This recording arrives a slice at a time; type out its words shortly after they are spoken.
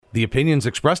The opinions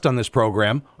expressed on this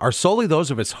program are solely those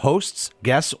of its hosts,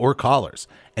 guests, or callers,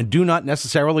 and do not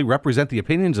necessarily represent the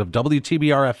opinions of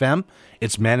WTBR-FM,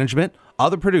 its management,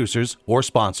 other producers, or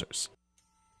sponsors.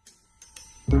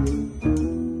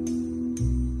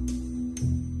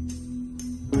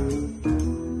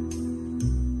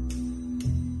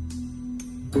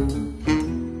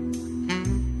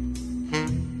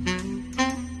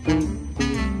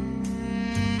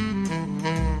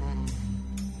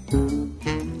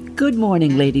 Good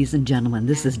morning, ladies and gentlemen.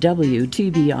 This is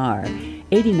WTBR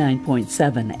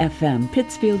 89.7 FM,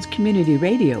 Pittsfield's Community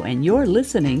Radio, and you're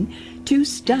listening to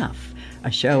Stuff,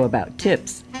 a show about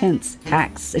tips, hints,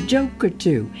 hacks, a joke or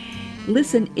two.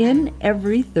 Listen in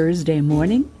every Thursday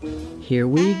morning. Here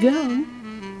we go.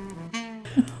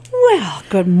 Well,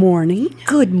 good morning.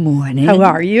 Good morning. How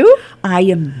are you? I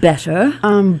am better.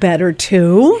 I'm better,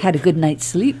 too. Had a good night's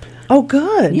sleep. Oh,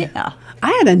 good. Yeah.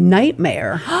 I had a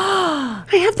nightmare.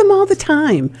 I have them all the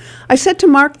time. I said to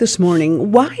Mark this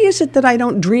morning, why is it that I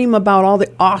don't dream about all the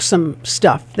awesome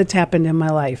stuff that's happened in my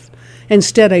life?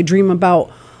 Instead, I dream about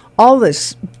all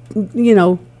this,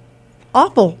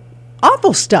 awful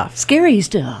stuff. Scary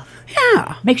stuff.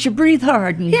 Yeah. Makes you breathe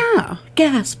hard and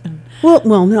gasp.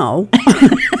 Well, no.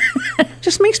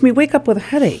 Just makes me wake up with a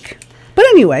headache. But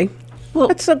anyway,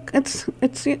 it's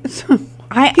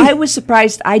I was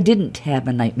surprised I didn't have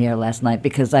a nightmare last night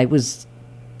because I was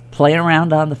playing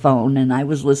around on the phone and I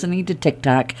was listening to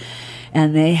TikTok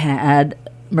and they had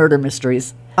murder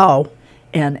mysteries. Oh.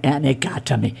 And it got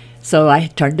to me. So I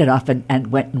turned it off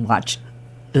and went and watched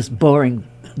this boring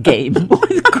game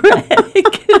with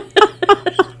Greg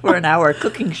for an hour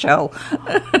cooking show.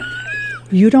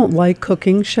 You don't like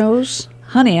cooking shows?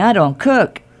 Honey, I don't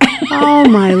cook. Oh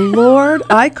my Lord!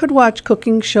 I could watch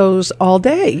cooking shows all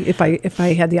day if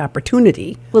I had the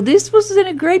opportunity. Well, this was in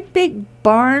a great big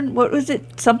barn. What was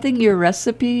it? Something your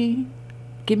recipe?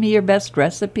 Give me your best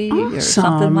recipe or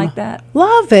something like that.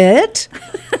 Love it.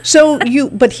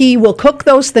 But he will cook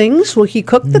those things. Will he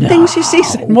cook the things he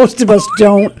sees? Most of us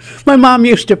don't. My mom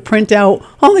used to print out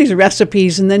all these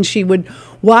recipes, and then she would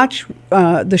watch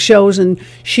the shows, and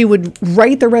she would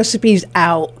write the recipes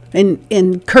out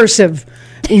in cursive.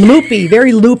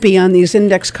 Very loopy on these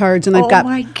index cards, and I've got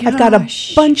a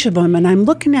bunch of them, and I'm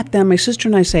looking at them. My sister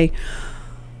and I say,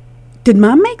 "Did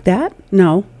Mom make that?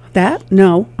 No, that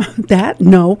no, that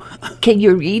no." Can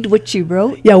you read what she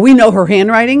wrote? Yeah, we know her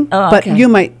handwriting, but you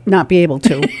might not be able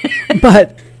to.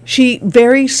 But she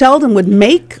very seldom would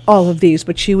make all of these,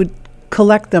 but she would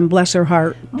collect them. Bless her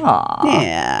heart. Aww.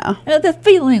 Yeah, the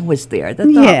feeling was there.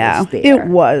 The thought was there. It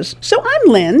was. So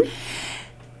I'm Lynn.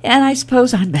 And I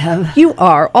suppose I'm Bev. You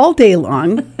are all day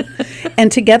long.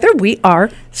 And together we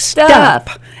are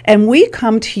Stuff. And we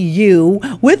come to you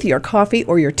with your coffee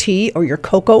or your tea or your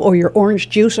cocoa or your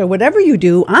orange juice or whatever you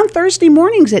do on Thursday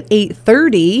mornings at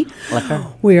 8:30.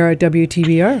 We are at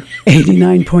WTBR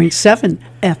 89.7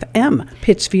 FM,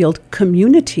 Pittsfield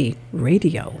Community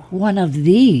Radio. One of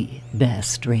the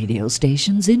best radio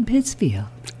stations in Pittsfield.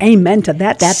 Amen to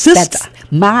that, sister.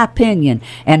 That's my opinion.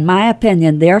 And my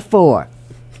opinion, therefore,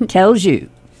 tells you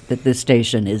that this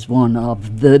station is one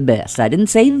of the best. I didn't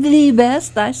say the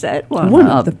best. I said one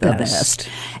of the best.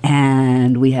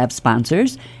 And we have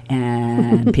sponsors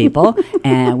and people,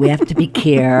 and we have to be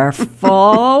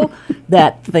careful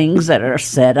that things that are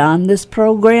said on this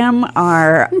program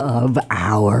are of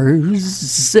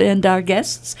ours and our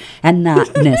guests, and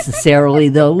not necessarily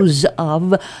those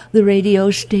of the radio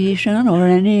station or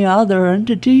any other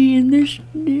entity in this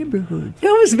neighborhood.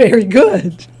 That was very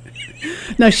good.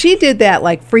 No, she did that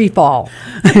like free fall.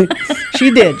 She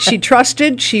did. She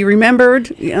trusted. She remembered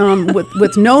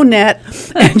with no net,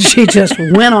 and she just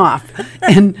went off,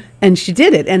 and she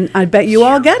did it. And I bet you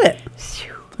all get it.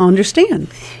 Understand?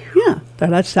 Yeah,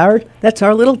 that's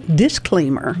our little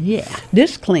disclaimer. Yeah,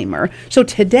 disclaimer. So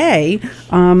today,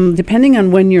 depending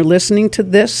on when you're listening to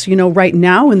this, right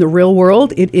now in the real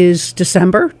world, it is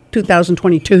December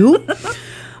 2022.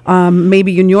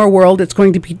 Maybe in your world, it's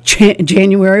going to be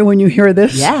January when you hear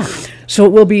this. Yeah. So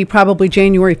it will be probably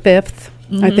January 5th,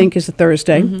 I think, is a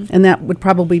Thursday. Mm-hmm. And that would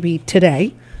probably be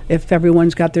today if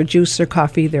everyone's got their juice, their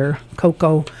coffee, their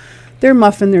cocoa, their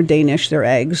muffin, their Danish, their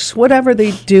eggs, whatever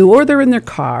they do, or they're in their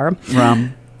car.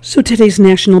 Rum. So today's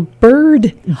National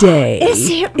Bird Day. Is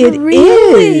it really?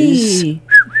 It is.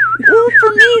 Well, for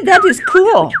me, that is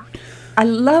cool. I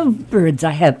love birds.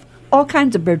 I have all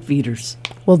kinds of bird feeders.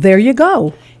 Well, there you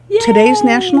go. Yay. Today's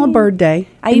National Bird Day.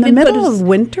 In the middle of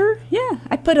winter? Yeah,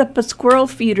 I put up a squirrel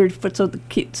feeder so the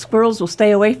squirrels will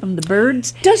stay away from the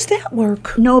birds. Does that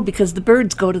work? No, because the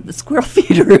birds go to the squirrel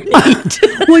feeder and eat.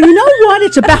 Well, you know what?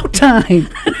 It's about time.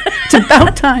 It's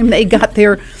about time they got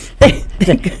their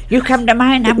You come to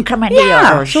mine, I'm coming to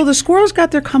Yeah. yours. So the squirrels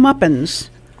got their comeuppance.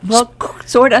 Well,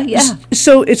 sort of, yeah.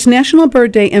 So it's National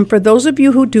Bird Day, and for those of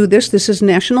you who do this is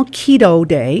National Keto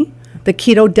Day. The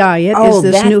keto diet is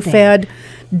this that new thing. fad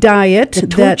diet. The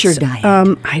torture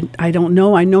diet. I don't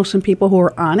know. I know some people who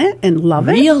are on it and love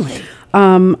it. Really?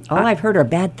 All I've heard are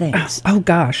bad things. Oh,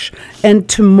 gosh. And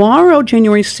tomorrow,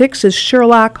 January 6th, is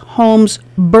Sherlock Holmes'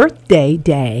 birthday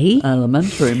day.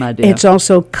 Elementary, my dear. It's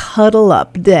also Cuddle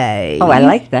Up Day. I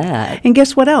like that. And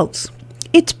guess what else?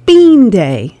 It's Bean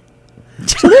Day.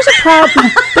 So there's a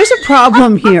problem. There's a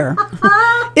problem here.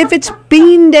 If it's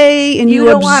Bean Day and you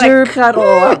don't observe, want to cuddle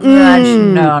up much.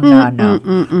 No.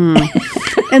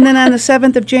 and then on the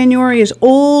 7th of January is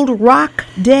Old Rock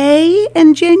Day,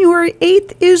 and January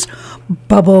 8th is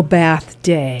Bubble Bath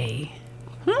Day.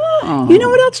 You know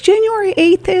what else January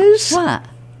 8th is? What?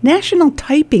 National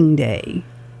Typing Day.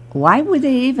 Why would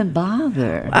they even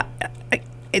bother?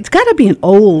 It's got to be an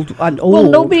old. Well,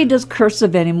 nobody does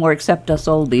cursive anymore except us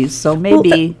oldies, so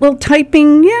maybe. Well,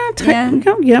 typing, yeah.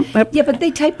 Yeah, but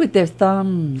they type with their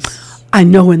thumbs. I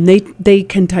know, and they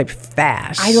can type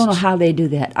fast. I don't know how they do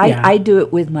that. Yeah. I do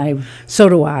it with my. So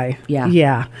do I. Yeah.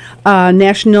 Yeah.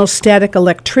 National Static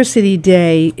Electricity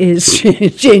Day is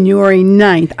January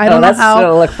 9th. I don't know that's how.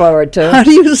 to look forward to. How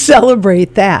do you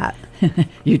celebrate that?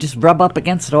 You just rub up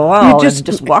against a wall and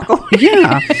just walk away.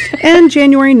 Yeah. And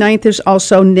January 9th is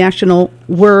also National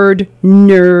Word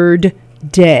Nerd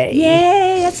Day.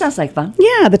 Yay, that sounds like fun.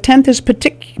 Yeah, the 10th is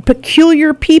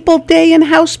Peculiar People Day and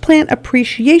Houseplant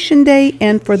Appreciation Day.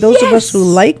 And for those of us who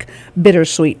like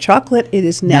bittersweet chocolate, it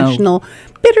is National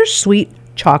Bittersweet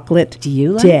Chocolate Do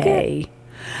you like Day.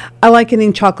 I like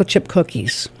eating chocolate chip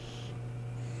cookies.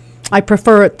 I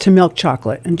prefer it to milk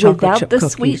chocolate and chocolate Without chip the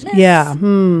cookies. sweetness? Yeah.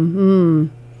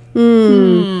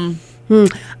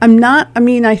 I'm not,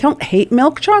 I don't hate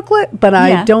milk chocolate, but I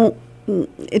Yeah. don't,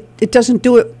 it doesn't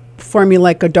do it for me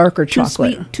like a darker Too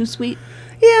chocolate. sweet. Too sweet.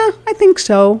 Yeah, I think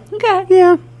so. Okay.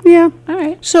 Yeah. All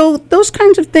right. So those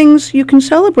kinds of things you can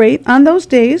celebrate on those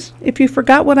days. If you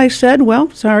forgot what I said,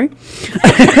 well, sorry.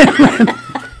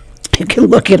 You can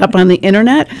look it up on the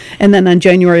internet. And then on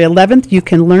January 11th, you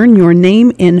can learn your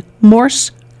name in Morse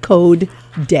Code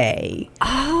Day.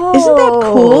 Oh. Isn't that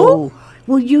cool?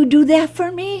 Will you do that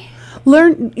for me?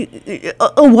 Learn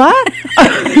what?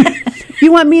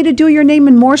 You want me to do your name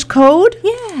in Morse code?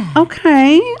 Yeah.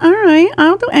 Okay. All right.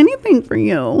 I'll do anything for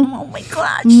you. Oh my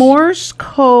gosh. Morse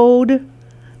Code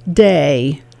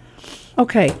Day.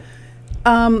 Okay.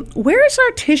 Where is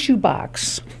our tissue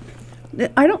box?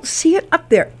 I don't see it up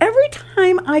there. Every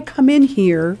time I come in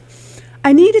here,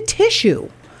 I need a tissue.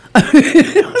 I'm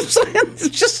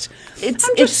just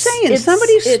saying,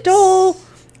 somebody stole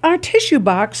our tissue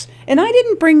box, and I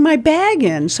didn't bring my bag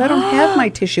in, so I don't have my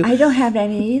tissue. I don't have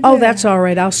any either. Oh, that's all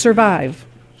right. I'll survive.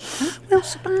 I'll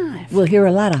survive. We'll hear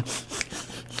a lot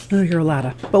of. I'll hear a lot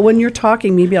of. But when you're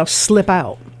talking, maybe I'll slip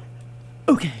out.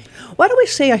 Okay. Why do we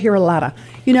say I hear a lot of?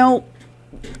 You know,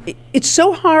 it's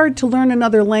so hard to learn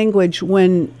another language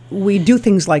when we do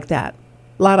things like that.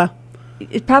 Lotta.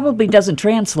 It probably doesn't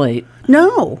translate.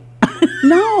 No.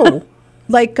 No.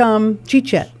 Like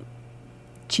Chichet.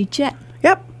 Chichet.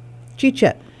 Yep.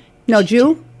 Chichet. No,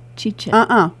 Jew? Chichet.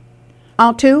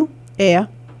 Altu? Yeah.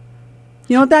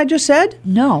 You know what I just said?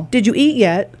 No. Did you eat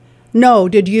yet? No.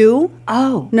 Did you?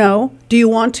 Oh. No. Do you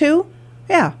want to?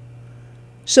 Yeah.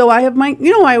 So I have I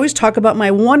always talk about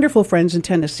my wonderful friends in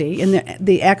Tennessee, and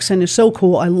the accent is so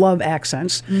cool. I love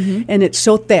accents, and it's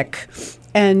so thick,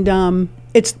 and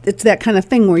it's that kind of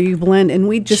thing where you blend, and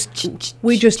we just did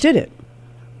it.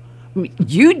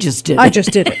 You just did it. I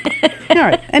just did it. All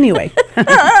right. Anyway,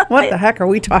 what the heck are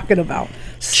we talking about?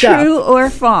 True or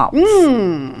false?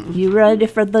 You ready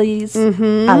for these?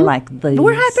 I like these.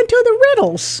 What happened to the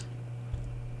riddles?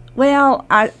 Well,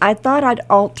 I thought I'd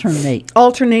alternate.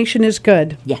 Alternation is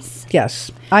good. Yes. Yes.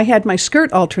 I had my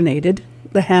skirt alternated,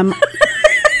 the hem,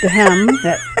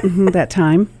 that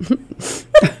time.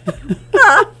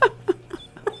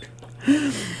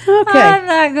 Okay. I'm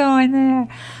not going there.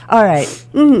 All right.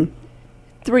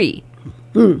 3.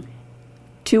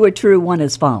 2 are true, 1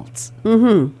 is false.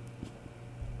 An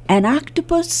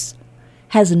octopus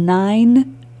has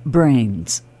 9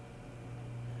 brains.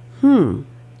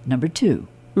 Number 2.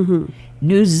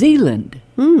 New Zealand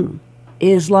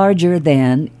is larger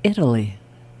than Italy.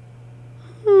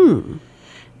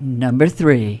 Number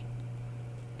 3.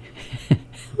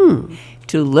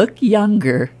 To look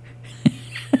younger,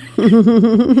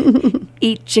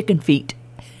 eat chicken feet.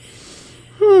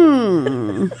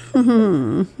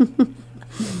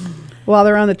 While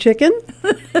they're on the chicken?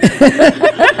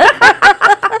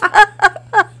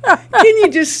 Can you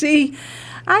just see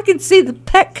I can see the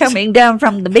peck coming down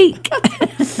from the beak.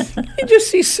 You just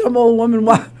see some old woman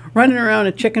running around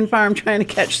a chicken farm trying to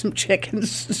catch some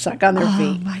chickens to suck on their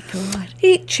feet. Oh, my God.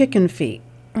 Eat chicken feet.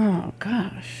 Oh,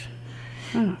 gosh.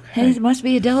 Hey, it must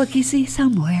be a delicacy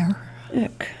somewhere.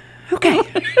 Ick. Okay.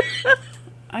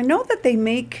 I know that they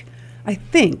make, I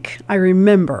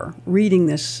remember reading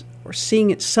this or seeing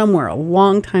it somewhere a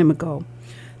long time ago,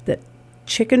 that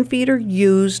chicken feet are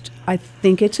used, I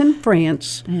think it's in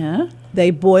France. Yeah?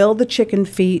 They boil the chicken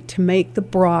feet to make the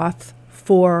broth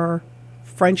for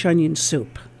French onion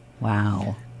soup.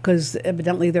 Wow. Because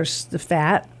evidently there's the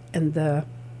fat and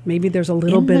maybe there's a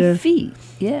little bit of feet.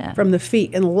 Yeah. from the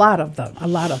feet, and a lot of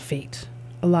feet.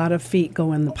 A lot of feet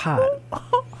go in the pot.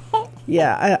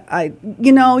 Yeah, I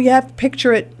you have to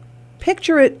picture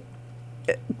it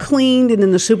cleaned and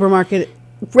in the supermarket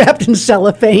wrapped in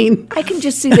cellophane. I can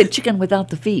just see the chicken without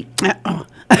the feet.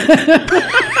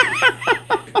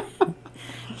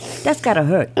 That's gotta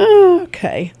hurt.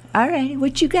 Okay. All right,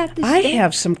 what you got this I day?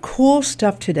 have some cool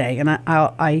stuff today, and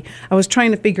I was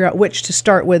trying to figure out which to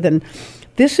start with, and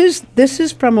this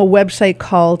is from a website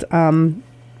called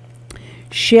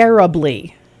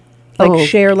Shareably. Like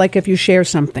share, like if you share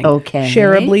something. Okay.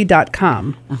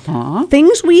 Shareably.com. Uh-huh.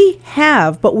 Things we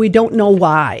have, but we don't know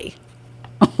why.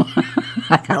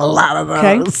 I got a lot of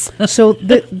those. Okay. So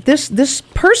this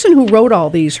person who wrote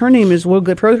all these, her name is, we'll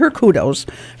give her kudos.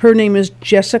 Her name is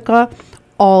Jessica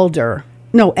Adler.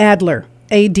 Adler.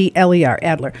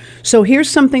 Adler. So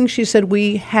here's something she said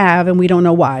we have and we don't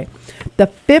know why. The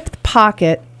fifth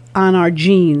pocket on our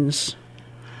jeans.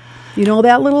 You know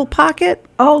that little pocket?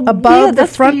 Oh, above the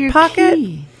that's front for your pocket?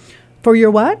 Key. For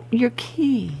your what? Your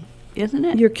key, isn't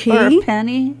it? Your key? Or a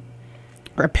penny.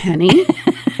 Or a penny?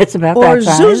 It's about Or that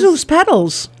size. Zuzu's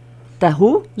petals. The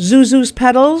who? Zuzu's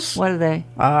petals. What are they?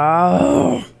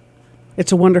 Oh,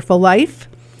 It's a Wonderful Life.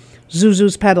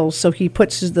 Zuzu's petals. So he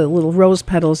puts the little rose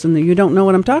petals in there. You don't know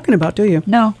what I'm talking about, do you?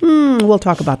 No. We'll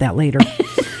talk about that later.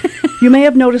 You may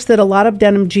have noticed that a lot of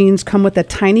denim jeans come with a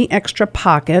tiny extra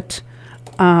pocket,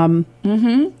 known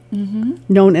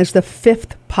as the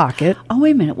fifth pocket. Oh,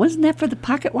 wait a minute. Wasn't that for the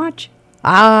pocket watch?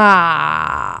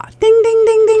 Ah, ding, ding,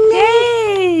 ding, ding, ding.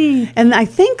 Hey! And I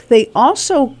think they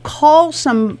also call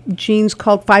some jeans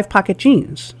called five pocket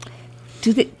jeans.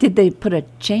 Did they put a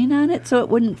chain on it so it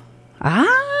wouldn't?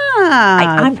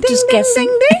 I'm just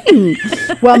guessing. Ding,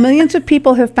 ding. Well, millions of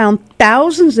people have found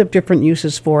thousands of different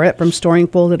uses for it, from storing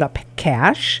folded up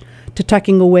cash to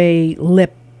tucking away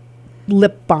lip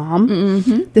balm.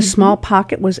 This small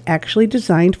pocket was actually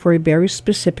designed for a very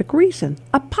specific reason: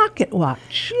 a pocket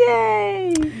watch.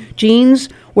 Yay! Jeans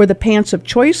were the pants of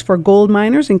choice for gold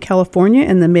miners in California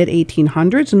in the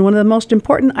mid-1800s, and one of the most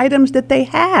important items that they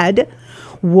had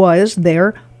was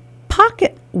their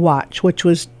pocket watch, which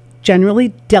was generally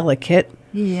delicate.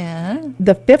 Yeah.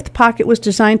 The fifth pocket was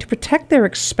designed to protect their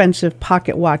expensive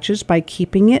pocket watches by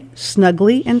keeping it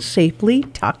snugly and safely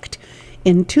tucked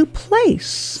into place.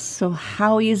 So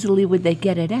how easily would they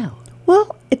get it out?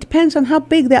 Well, it depends on how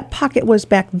big that pocket was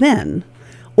back then,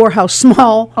 or how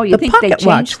small Oh, you the think they pocket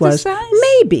watch changed the was. size?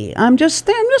 Maybe. I'm just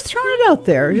throwing it out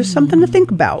there. Just something to think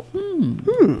about.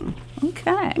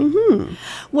 Okay.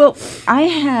 Well, I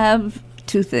have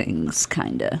two things,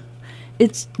 kind of.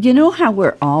 It's, you know how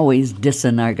we're always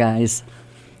dissing our guys?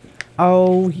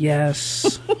 Oh,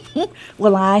 yes.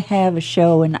 Well, I have a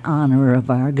show in honor of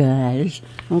our guys.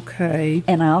 Okay.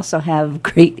 And I also have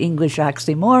great English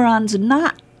oxymorons,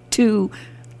 not to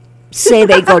say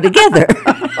they go together.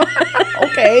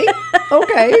 Okay.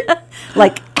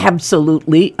 Like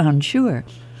absolutely unsure.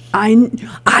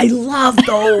 I love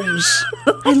those.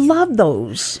 I love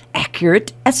those.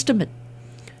 Accurate estimate.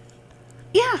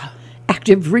 Yeah.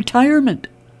 Active retirement.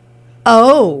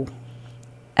 Oh.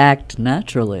 Act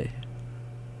naturally.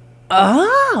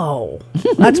 Oh.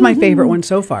 That's my favorite one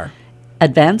so far.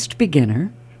 Advanced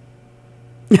beginner.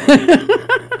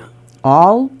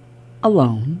 All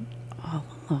alone.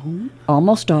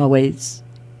 Almost always.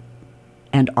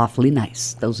 And awfully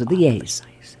nice. Those are the A's.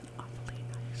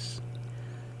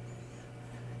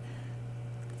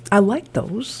 I like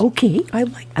those. Okay. I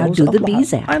like I'll those. do a the lot.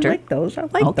 B's after. I like those. I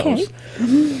like Okay.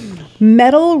 those.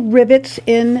 Metal rivets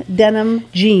in denim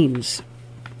jeans.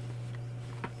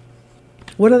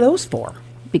 What are those for?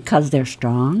 Because they're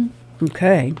strong.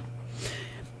 Okay.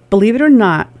 Believe it or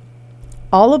not,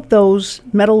 all of those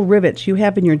metal rivets you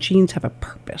have in your jeans have a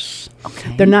purpose.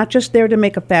 Okay. They're not just there to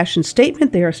make a fashion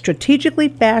statement. They are strategically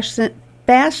fastened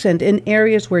in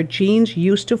areas where jeans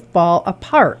used to fall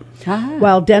apart. Ah.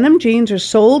 While denim jeans are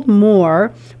sold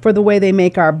more for the way they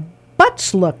make our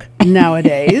butts look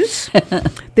nowadays.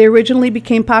 They originally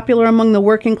became popular among the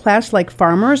working class, like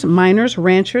farmers, miners,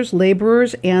 ranchers,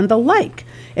 laborers, and the like.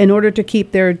 In order to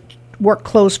keep their work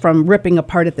clothes from ripping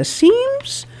apart at the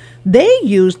seams, they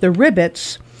used the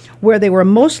rivets where they were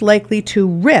most likely to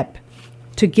rip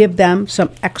to give them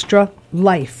some extra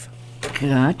life.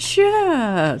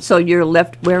 Gotcha. So you're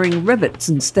left wearing rivets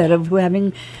instead of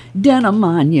having denim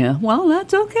on you. Well,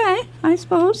 that's okay, I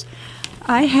suppose.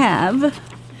 I have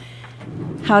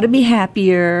How to Be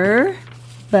Happier,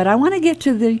 but I want to get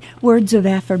to the words of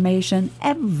affirmation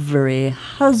every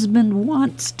husband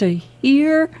wants to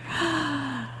hear.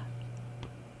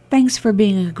 Thanks for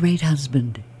being a great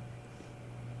husband.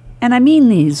 And I mean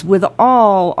these with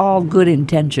all good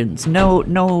intentions.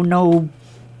 No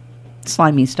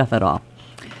slimy stuff at all.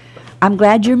 I'm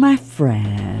glad you're my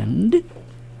friend.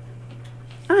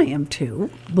 I am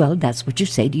too. Well, that's what you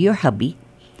say to your hubby.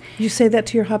 You say that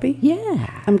to your hubby?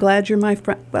 Yeah. I'm glad you're my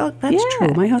friend. Well, that's Yeah.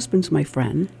 true. My husband's my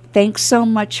friend. Thanks so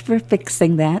much for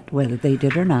fixing that, whether they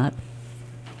did or not.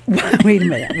 Wait a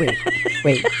minute.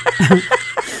 Wait.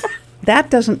 That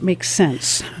doesn't make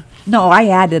sense. No, I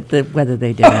added the whether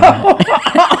they did or not.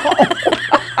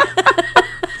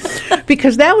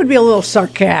 Because that would be a little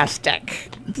sarcastic.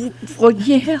 Well,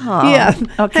 yeah. Yeah.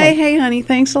 Okay. Hey, honey,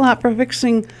 thanks a lot for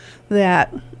fixing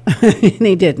that. And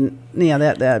he didn't. Yeah,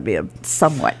 that'd be a...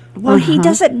 Somewhat. Well, he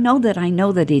doesn't know that I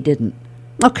know that he didn't.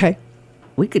 Okay.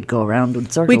 We could go around in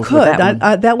circles. We with could. that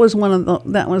one. That was one of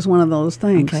those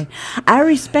things. Okay. I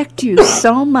respect you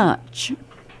so much.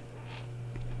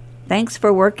 Thanks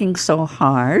for working so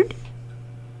hard.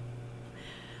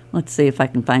 Let's see if I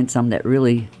can find some that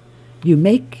really... You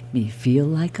make me feel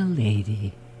like a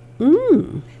lady.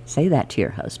 Say that to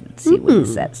your husband. See what he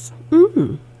says.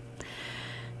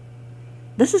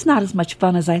 This is not as much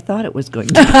fun as I thought it was going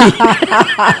to be.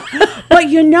 But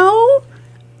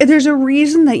there's a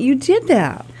reason that you did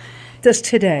this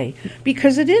today,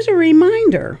 because it is a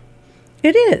reminder.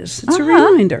 It is. It's a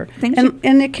reminder,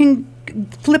 and it can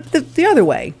flip the other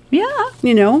way. Yeah.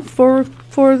 For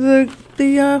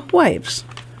the wives.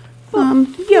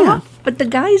 Yeah. But the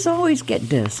guys always get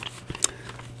dissed.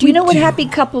 Do you know what happy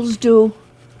couples do?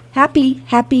 Happy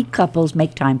couples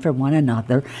make time for one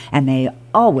another, and they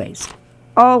always,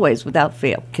 without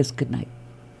fail, kiss goodnight.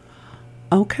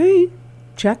 Okay.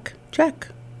 Check.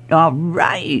 All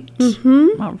right.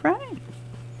 All right.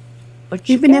 What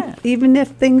you Even got? if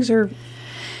things are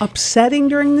upsetting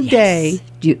during the day.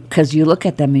 Because you look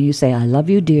at them and you say, I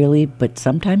love you dearly, but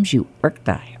sometimes you irk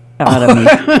the hell out of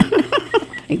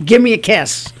me. Give me a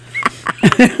kiss.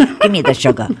 Give me the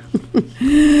sugar.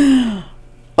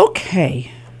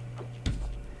 Okay.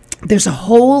 There's a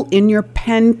hole in your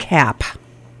pen cap.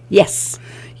 Yes.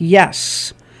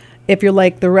 Yes. If you're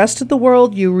like the rest of the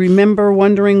world, you remember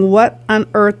wondering what on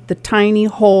earth the tiny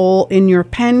hole in your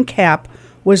pen cap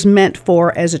was meant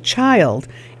for as a child.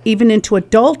 Even into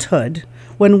adulthood,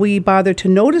 when we bother to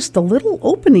notice the little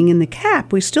opening in the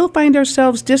cap, we still find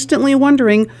ourselves distantly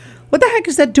wondering, what the heck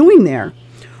is that doing there?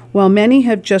 Well, many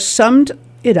have just summed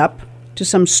it up to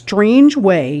some strange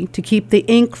way to keep the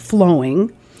ink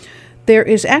flowing. There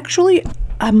is actually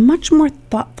a much more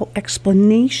thoughtful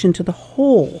explanation to the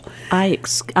hole. I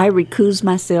recuse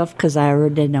myself because I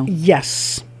already know.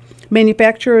 Yes.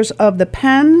 Manufacturers of the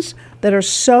pens that are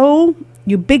so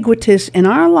ubiquitous in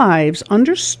our lives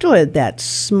understood that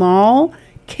small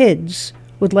kids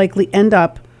would likely end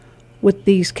up with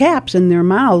these caps in their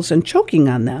mouths and choking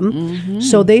on them.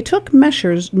 So they took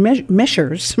measures to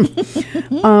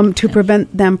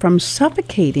prevent them from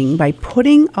suffocating by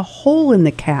putting a hole in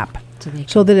the cap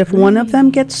so that if one of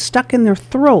them gets stuck in their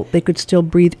throat, they could still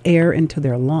breathe air into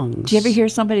their lungs. Do you ever hear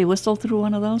somebody whistle through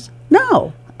one of those?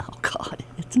 No. Oh, God,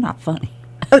 it's not funny.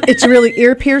 It's really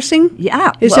ear piercing?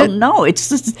 Yeah. Is well, it? no, it's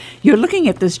just, you're looking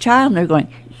at this child and they're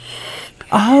going,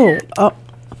 Oh.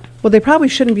 Well, they probably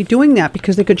shouldn't be doing that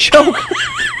because they could choke.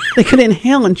 They could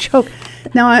inhale and choke.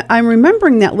 Now, I'm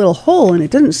remembering that little hole, and it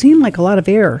doesn't seem like a lot of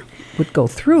air would go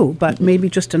through, but maybe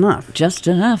just enough. Just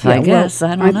enough, Yeah, I guess.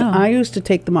 I don't know. I used to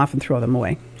take them off and throw them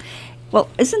away. Well,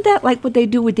 isn't that like what they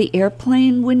do with the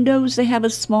airplane windows? They have a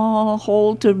small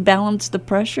hole to balance the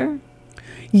pressure?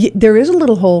 There is a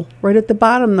little hole right at the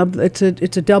bottom. It's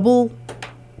a double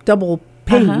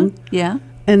pane. Yeah.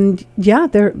 And, yeah,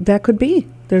 that could be.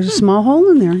 There's a small hole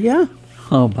in there, yeah.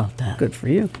 How about that? Good for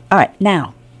you. All right,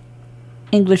 now,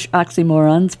 English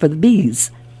oxymorons for the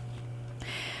bees.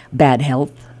 Bad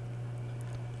health.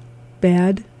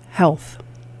 Bad health.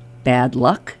 Bad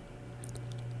luck.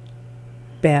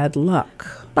 Bad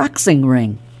luck. Boxing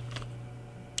ring.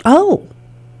 Oh,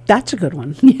 that's a good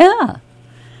one. Yeah.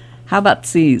 How about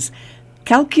C's?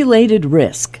 Calculated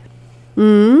risk.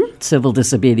 Civil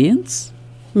disobedience.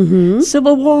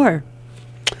 Civil war.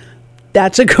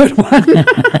 That's a good one.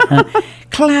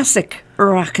 Classic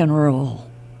rock and roll.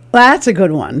 That's a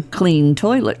good one. Clean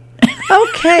toilet.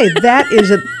 Okay, that is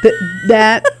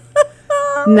that.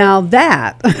 Now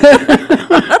that.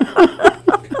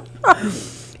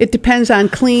 It depends on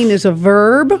clean is a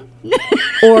verb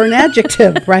or an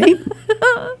adjective, right?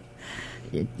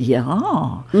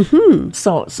 Yeah.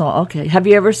 So okay. Have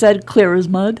you ever said clear as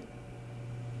mud?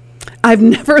 I've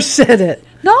never said it.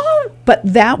 No. But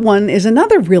that one is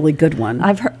another really good one.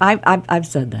 I've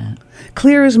said that.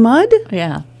 Clear as mud?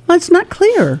 Yeah. Well, it's not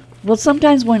clear. Well,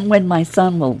 sometimes when my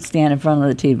son will stand in front of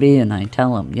the TV and I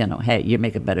tell him, hey, you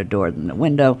make a better door than the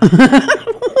window.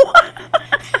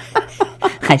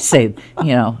 I say,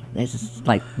 this is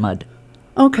like mud.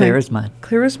 Okay. Clear as mud.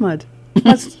 Clear as mud.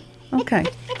 That's, okay.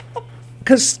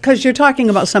 Because you're talking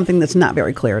about something that's not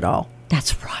very clear at all.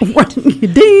 That's right.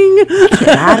 Ding! Get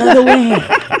out of the way.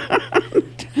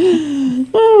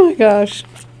 Oh, my gosh.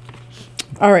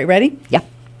 All right, ready? Yep.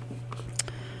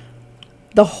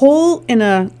 The hole in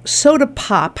a soda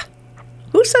pop.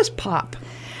 Who says pop?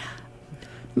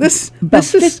 This About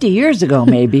is 50 years ago,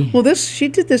 maybe. Well, she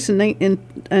did this in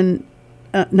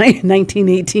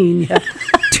 1918. Yeah,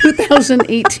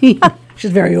 2018.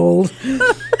 She's very old.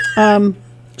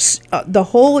 The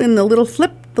hole in the little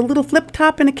flip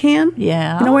top in a can.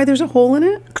 Yeah. You know why there's a hole in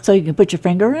it? So you can put your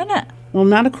finger in it. Well,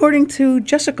 not according to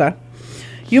Jessica.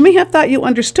 You may have thought you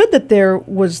understood that there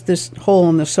was this hole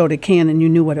in the soda can and you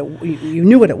knew what it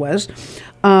was,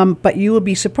 but you will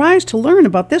be surprised to learn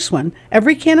about this one.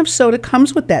 Every can of soda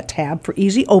comes with that tab for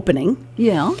easy opening.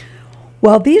 Yeah.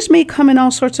 While these may come in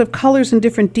all sorts of colors and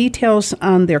different details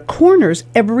on their corners,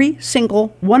 every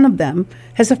single one of them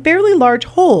has a fairly large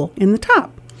hole in the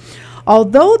top.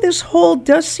 Although this hole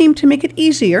does seem to make it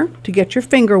easier to get your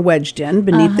finger wedged in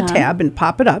beneath the tab and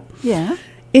pop it up, Yeah.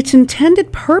 its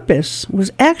intended purpose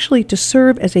was actually to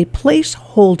serve as a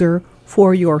placeholder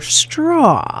for your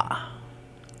straw.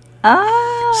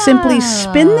 Simply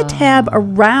spin the tab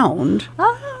around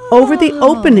over the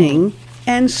opening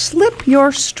and slip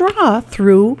your straw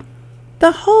through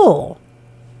the hole.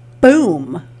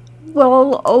 Boom.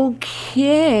 Well,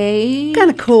 okay. Kind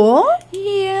of cool.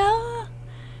 Yeah.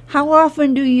 How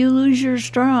often do you lose your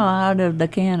straw out of the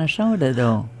can of soda,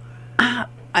 though?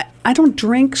 I don't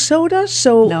drink soda,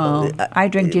 so... No, I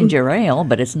drink ginger ale,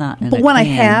 but it's not in But a when can. I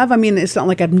have, it's not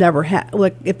like I've never had...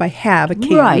 Like, if I have a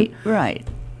can... Right.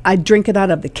 I drink it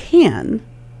out of the can.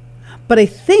 But I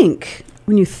think,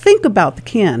 when you think about the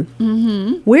can,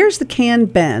 where's the can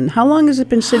been? How long has it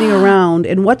been sitting around?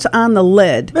 And what's on the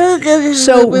lid?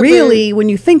 So really, when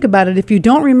you think about it, if you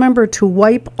don't remember to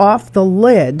wipe off the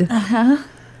lid, a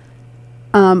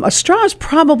straw is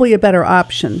probably a better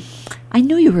option. I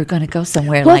knew you were going to go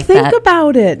somewhere Well, like that. think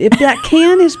about it. If that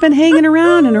can has been hanging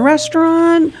around in a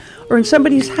restaurant or in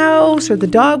somebody's house, or the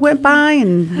dog went by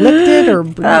and licked it, or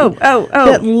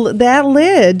that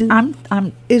lid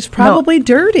is probably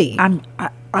dirty.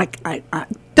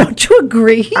 Don't you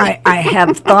agree? I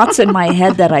have thoughts in my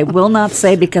head that I will not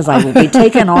say because I will be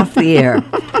taken off the air.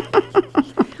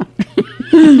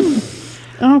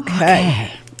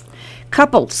 Okay.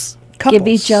 Couples. Give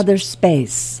each other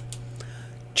space.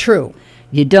 True.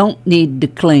 You don't need to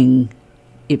cling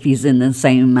if he's in the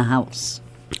same house.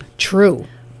 True.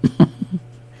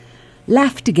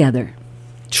 Laugh together.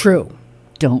 True.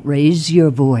 Don't raise your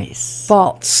voice.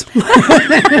 False.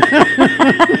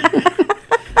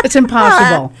 It's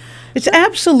impossible. It's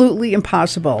absolutely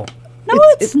impossible. No,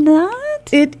 it's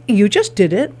not. You just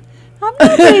did it. I'm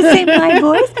not raising my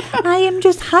voice. I am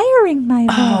just hiring my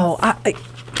voice.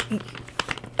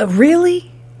 Oh, really?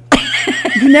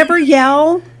 You never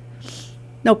yell?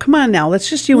 No, come on now. That's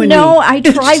just you and me. No, I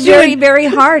try very, very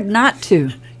hard not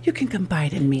to. You can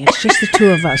confide in me. It's just the two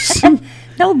of us.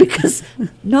 No, because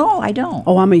I don't.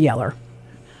 Oh, I'm a yeller.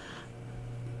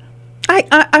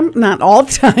 I'm not all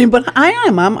the time, but I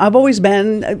am. I've always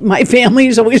been. My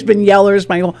family's always been yellers.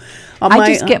 I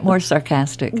just get more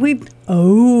sarcastic. That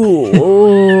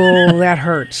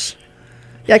hurts.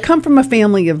 Yeah, I come from a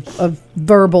family of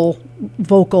vocal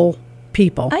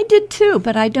people. I did too,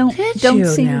 but I don't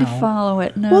seem to follow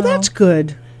it. No. Well, that's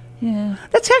good. Yeah.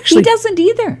 That's actually he doesn't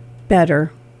either.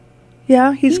 Better.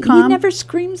 Yeah, he's calm. He never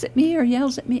screams at me or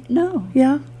yells at me. No.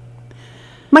 Yeah.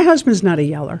 My husband's not a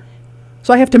yeller.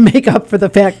 So I have to make up for the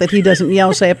fact that he doesn't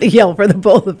yell, so I have to yell for the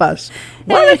both of us.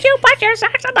 Why don't you put your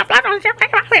socks on the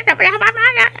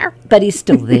floor? But he's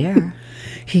still there.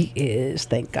 He is,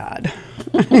 thank God.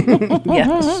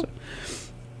 Yes.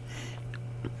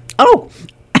 Oh,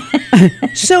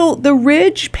 so the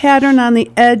ridge pattern on the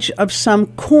edge of some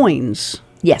coins.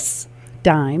 Yes.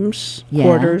 dimes, Yeah,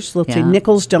 quarters. Let's say yeah.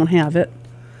 nickels don't have it.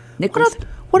 Nickels.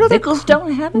 What other Nickels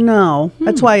don't have it? No.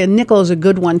 That's why a nickel is a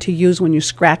good one to use when you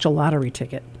scratch a lottery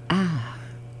ticket.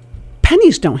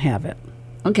 Pennies don't have it.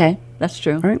 Okay, that's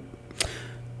true. All right.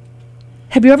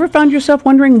 Have you ever found yourself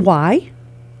wondering why?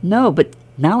 No, but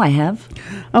now I have.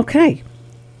 Okay.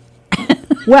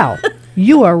 Well,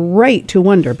 you are right to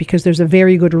wonder because there's a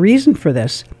very good reason for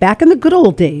this. Back in the good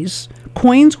old days,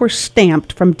 coins were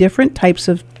stamped from different types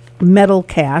of metal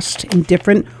cast in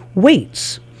different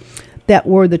weights that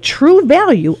were the true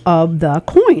value of the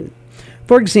coin.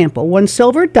 For example, one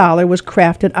silver dollar was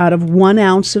crafted out of 1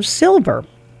 ounce of silver.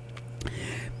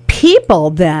 People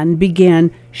then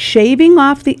began shaving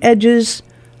off the edges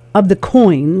of the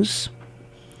coins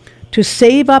to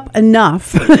save up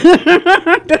enough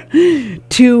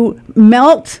to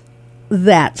melt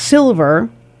that silver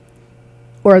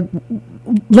or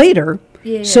later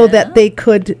so that they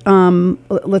could,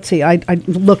 let's see, I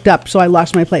looked up, so I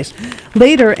lost my place.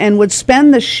 Later, and would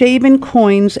spend the shaven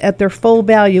coins at their full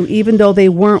value, even though they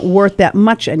weren't worth that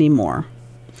much anymore.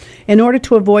 In order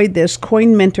to avoid this,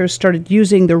 coin minters started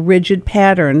using the rigid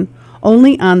pattern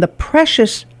only on the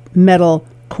precious metal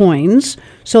coins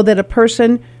so that a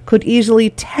person could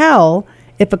easily tell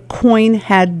if a coin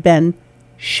had been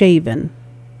shaven.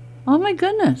 Oh my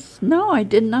goodness. No, I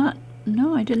did not.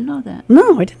 No, I didn't know that.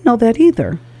 No, I didn't know that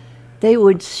either. They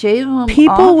would shave them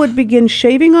People off. would begin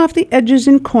shaving off the edges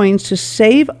in coins to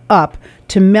save up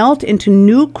to melt into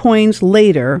new coins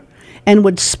later and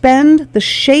would spend the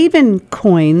shaven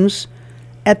coins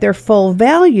at their full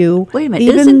value Wait a minute,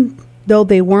 even though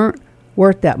they weren't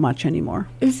worth that much anymore.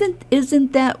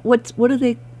 Isn't that what do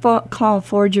they call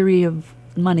forgery of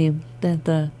money?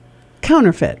 The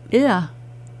Counterfeit. yeah.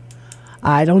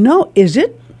 I don't know. Is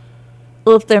it?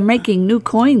 Well, if they're making new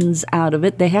coins out of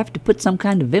it, they have to put some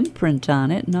kind of imprint on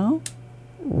it, no?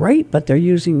 Right, but they're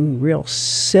using real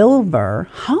silver.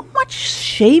 How much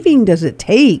shaving does it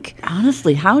take?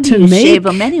 Honestly, how do To you make- shave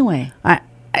them anyway?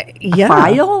 Yeah.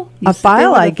 file? You A sit there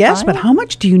file, with I a guess, but file? how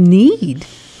much do you need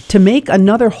to make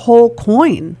another whole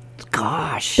coin?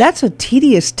 Gosh, That's a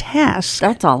tedious task.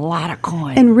 that's a lot of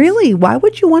coins. And really, why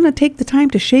would you want to take the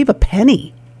time to shave a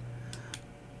penny?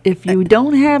 If you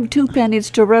don't have 2 pennies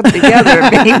to rub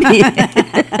together, baby.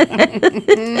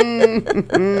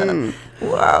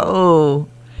 Whoa.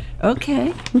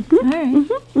 Okay. All right.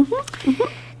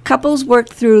 Couples work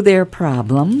through their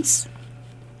problems.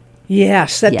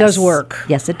 Yes, that does Yes. work.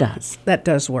 Yes, it does. That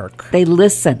does work. They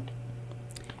listen.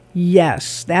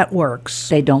 Yes, that works.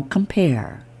 They don't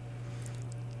compare.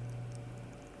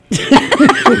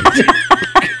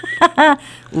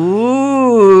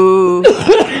 Ooh.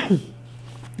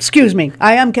 Excuse me.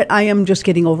 I am just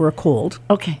getting over a cold.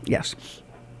 Okay. Yes.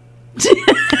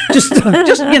 just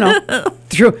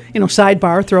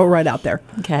sidebar, throw it right out there.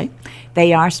 Okay.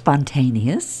 They are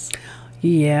spontaneous.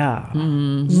 Yeah.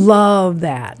 Love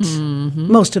that.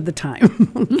 Most of the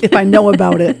time. If I know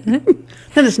about it, then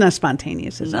it's not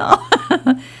spontaneous, is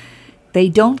it? They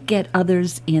don't get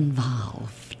others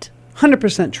involved.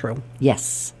 100% true.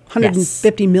 Yes.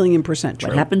 150 million% true.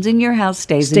 What happens in your house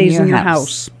stays Stays in your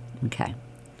house. house. Okay.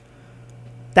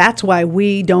 That's why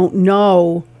we don't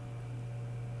know.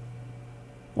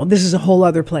 Well, this is a whole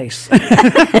other place.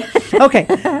 Okay.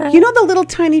 You know the little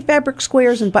tiny fabric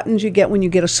squares and buttons you get when you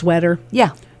get a sweater?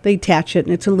 Yeah. They attach it,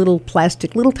 and it's a little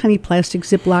tiny plastic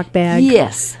Ziploc bag.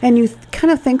 Yes. And you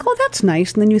kind of think, oh, that's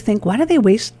nice. And then you think, why do they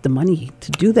waste the money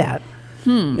to do that?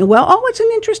 Well, it's an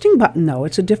interesting button, though.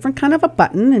 It's a different kind of a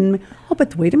button. And,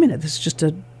 but wait a minute. This is just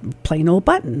a plain old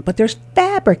button. But there's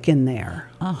fabric in there.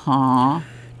 Uh-huh.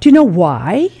 Do you know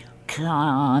why?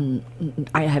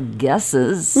 I have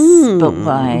guesses, but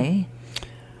why?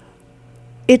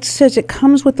 It says it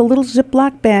comes with a little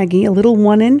Ziploc baggie, a little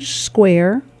 1-inch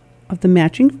square of the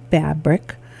matching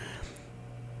fabric.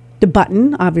 The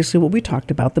button, obviously what we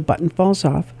talked about, the button falls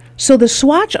off. So the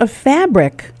swatch of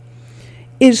fabric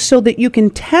is so that you can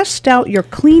test out your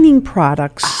cleaning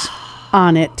products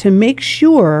on it to make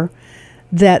sure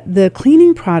that the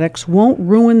cleaning products won't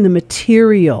ruin the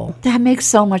material. That makes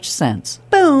so much sense.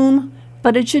 Boom.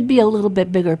 But it should be a little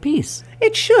bit bigger piece.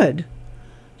 It should.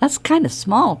 That's kind of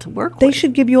small to work They with.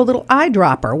 should give you a little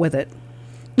eyedropper with it.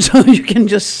 So you can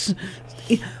just...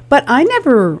 But I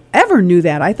never ever knew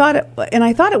that. I thought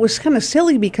it was kind of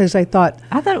silly because I thought...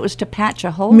 I thought it was to patch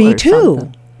a hole. Me or too.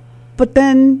 something. But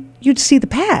then you'd see the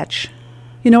patch.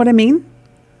 You know what I mean?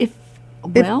 If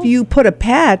You put a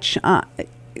patch on...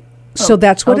 So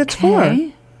that's what it's for.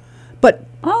 okay. But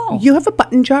Oh. you have a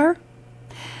button jar?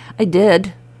 I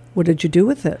did. What did you do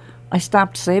with it? I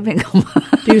stopped saving them.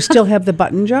 Do you still have the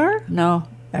button jar? No.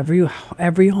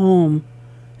 Every home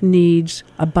needs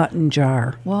a button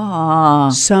jar Wow.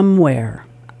 somewhere.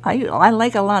 I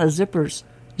like a lot of zippers.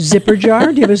 Zipper jar?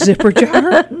 Do you have a zipper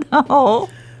jar? Oh.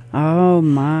 Oh,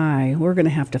 my. We're going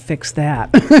to have to fix that.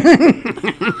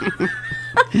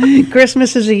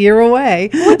 Christmas is a year away.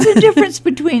 What's the difference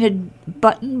between a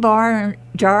button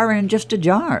jar and just a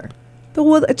jar?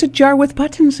 Well, it's a jar with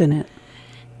buttons in it.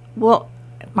 Well,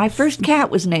 my first cat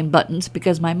was named Buttons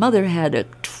because my mother had a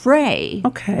tray,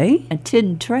 Okay. a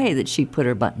tin tray that she put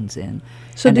her buttons in.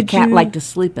 So and the did cat you- liked to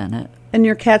sleep in it. And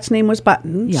your cat's name was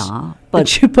Buttons? Yeah, but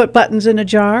Did you put buttons in a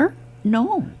jar?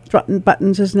 no.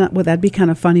 Buttons is not... Well, that'd be kind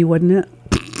of funny, wouldn't it?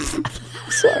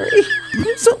 Sorry.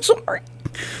 I'm so sorry.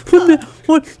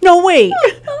 No,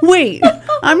 wait.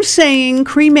 I'm saying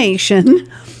cremation.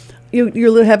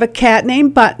 You have a cat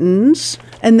named Buttons,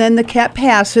 and then the cat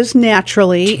passes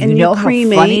naturally, and you you know how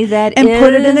cremate funny that and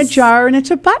put it in a is? jar, and it's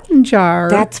a button jar.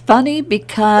 That's funny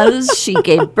because she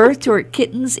gave birth to her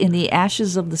kittens in the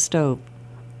ashes of the stove.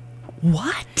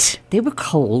 What? They were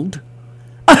cold.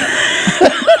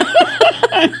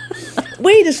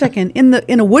 Wait a second.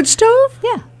 In a wood stove?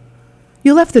 Yeah,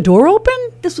 You left the door open?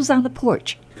 this was on the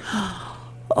porch.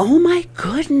 Oh my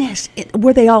goodness!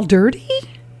 Were they all dirty?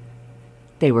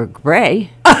 They were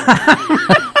gray.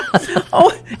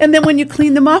 Oh, and then when you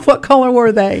cleaned them off, what color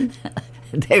were they?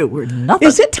 They were nothing.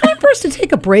 Is it time for us to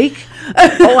take a break?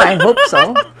 Oh, I hope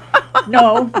so.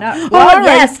 No, not. Well, All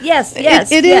right. yes.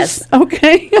 It is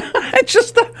okay. It's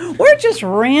just we're just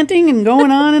ranting and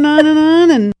going on and on and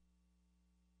on and.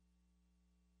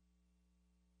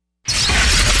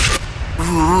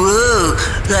 Whoa,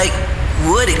 like,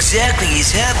 what exactly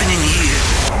is happening here?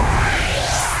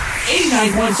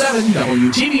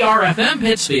 89.7 WTBR FM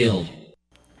Pittsfield.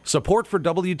 Support for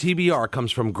WTBR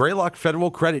comes from Greylock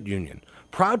Federal Credit Union,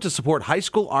 proud to support high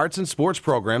school arts and sports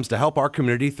programs to help our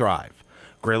community thrive.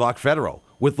 Greylock Federal,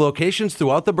 with locations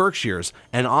throughout the Berkshires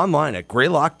and online at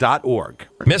greylock.org.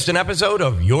 Missed an episode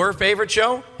of your favorite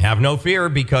show? Have no fear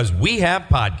because we have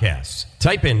podcasts.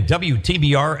 Type in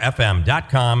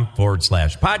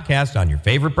WTBRFM.com/podcast on your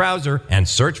favorite browser and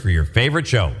search for your favorite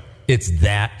show. It's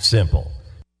that simple.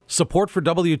 Support for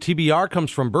WTBR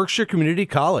comes from Berkshire Community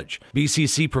College.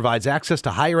 BCC provides access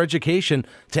to higher education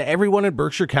to everyone in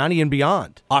Berkshire County and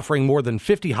beyond, offering more than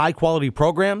 50 high-quality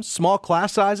programs, small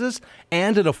class sizes,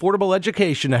 and an affordable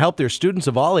education to help their students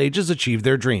of all ages achieve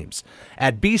their dreams.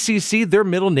 At BCC, their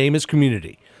middle name is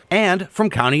community. And from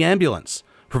County Ambulance,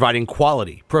 providing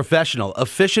quality, professional,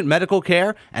 efficient medical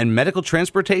care and medical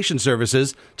transportation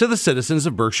services to the citizens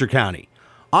of Berkshire County.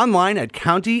 Online at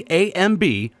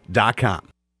countyamb.com.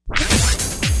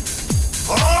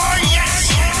 Oh,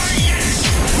 yes!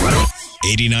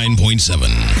 89.7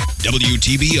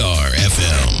 WTBR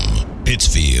FM,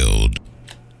 Pittsfield.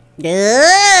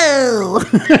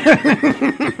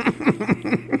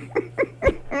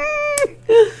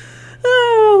 Oh,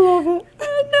 I love it.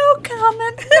 No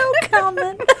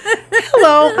comment.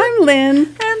 Hello, I'm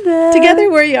Lynn. And Together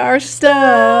we are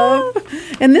Stuff.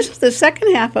 And this is the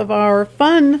second half of our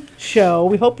fun show.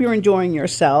 We hope you're enjoying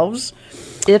yourselves.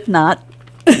 if not,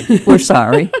 we're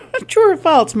sorry. True or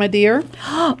false, my dear?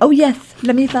 Oh, yes.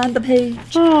 Let me find the page.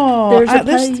 Oh, There's a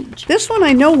page. This one,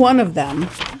 I know one of them.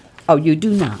 Oh, you do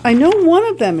not. I know one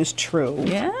of them is true.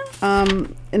 Yeah?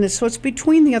 And it's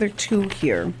between the other two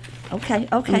here. Okay.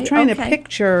 I'm trying to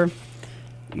picture,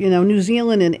 New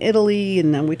Zealand and Italy,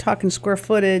 and are we talking square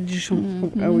footage?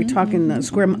 Are we talking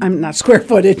I'm not square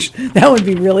footage. That would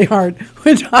be really hard.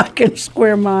 We're talking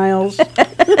square miles.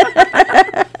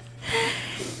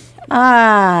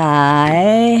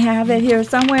 I have it here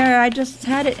somewhere. I just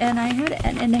had it, and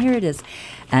and here it is.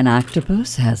 An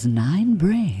octopus has 9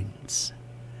 brains.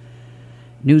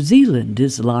 New Zealand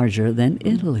is larger than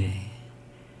Italy.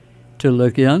 To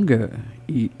look younger,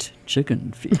 eat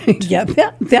chicken feet. Yeah,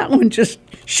 that one just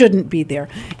shouldn't be there.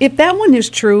 If that one is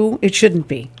true, it shouldn't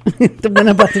be. The one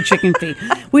about the chicken feet.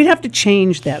 We'd have to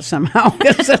change that somehow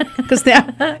because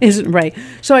that isn't right.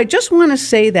 So I just want to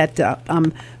say that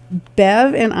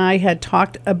Bev and I had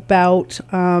talked about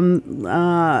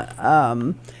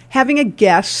having a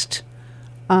guest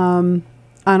on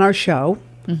our show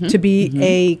to be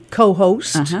a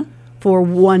co-host for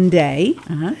one day.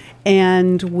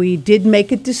 And we did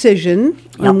make a decision,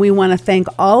 and we want to thank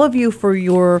all of you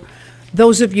for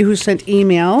those of you who sent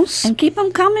emails. And keep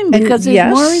them coming because there's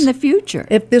yes, more in the future.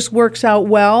 If this works out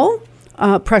well,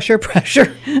 pressure.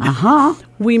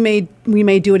 We may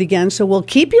do it again. So we'll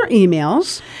keep your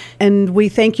emails, and we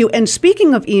thank you. And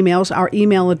speaking of emails, our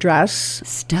email address.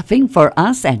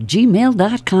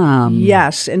 Stuffingforus@gmail.com.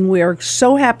 Yes, and we're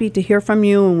so happy to hear from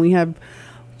you, and we have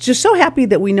just so happy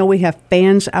that we know we have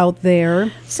fans out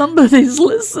there. Somebody's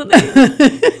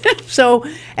listening. So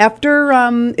after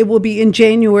it will be in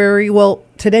January. Well,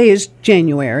 today is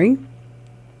January.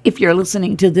 If you're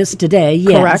listening to this today,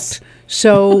 yes. Correct.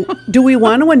 So do we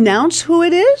want to announce who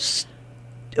it is?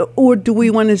 Or do we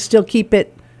want to still keep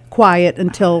it quiet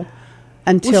until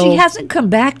Well, she hasn't come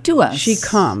back to us. she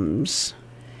comes?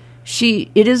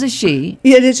 It is a she.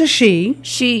 It is a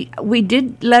she. We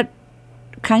did let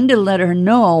her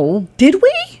know Did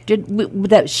we?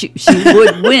 that she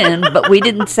would win, but we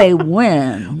didn't say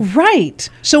when. Right.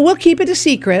 So we'll keep it a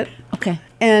secret. Okay.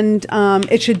 And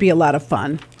it should be a lot of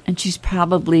fun. And she's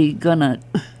probably gonna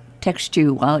text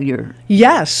you while you're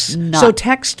Yes. Not. So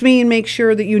text me and make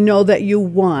sure that you know that you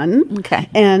won. Okay.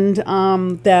 And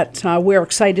that we're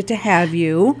excited to have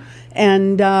you.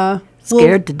 And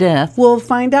scared to death. We'll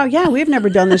find out. Yeah, we've never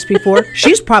done this before.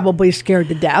 She's probably scared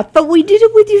to death. But we did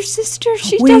it with your sister.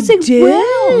 She We does it did,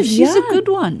 well. She's a yeah. good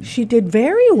one. She did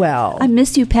very well. I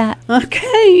miss you, Pat.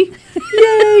 Okay.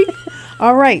 Yay.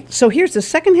 All right. So here's the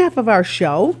second half of our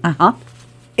show. Uh-huh.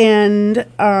 And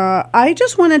I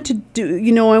just wanted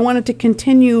to I wanted to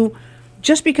continue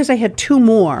just because I had two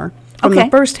more from the Okay.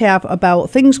 first half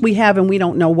about things we have and we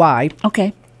don't know why.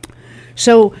 Okay.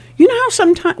 So, you know how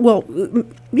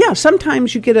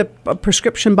sometimes you get a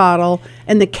prescription bottle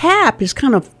and the cap is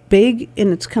kind of big and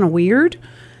it's kind of weird.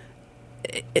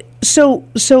 So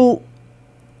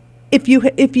if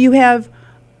you have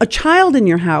a child in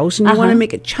your house and you want to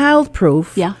make it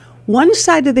child-proof, Yeah. one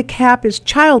side of the cap is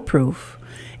child-proof.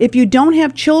 If you don't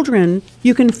have children,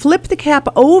 you can flip the cap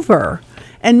over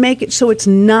and make it so it's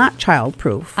not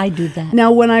child-proof. I do that.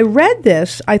 Now, when I read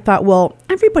this, I thought, well,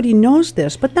 everybody knows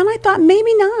this. But then I thought,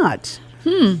 maybe not.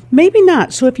 Maybe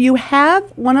not. So if you have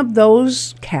one of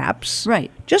those caps, Right.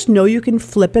 just know you can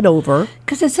flip it over.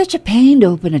 Because it's such a pain to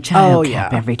open a child Oh,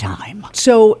 cap yeah. every time.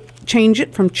 So change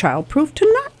it from child-proof to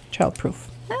not child-proof.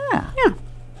 Yeah. Yeah,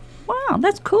 Wow,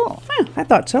 that's cool. yeah, I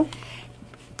thought so.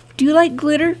 Do you like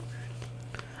glitter?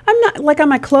 I'm not, like on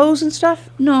my clothes and stuff.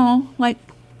 No, like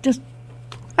just...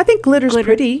 I think glitter's Glitter.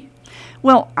 pretty.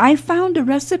 Well, I found a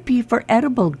recipe for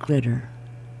edible glitter.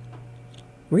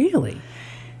 Really?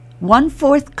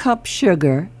 1/4 cup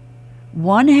sugar,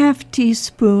 1/2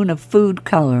 teaspoon of food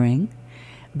coloring,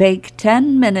 bake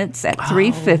 10 minutes at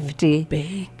 350,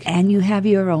 bake. and you have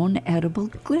your own edible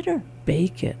glitter.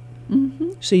 Bake it.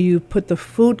 Mm-hmm. So you put the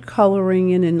food coloring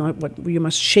in and you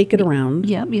must shake it around.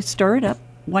 Yep, you stir it up.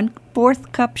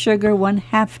 1/4 cup sugar,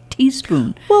 1/2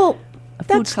 teaspoon. Well, Food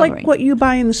that's like coloring. what you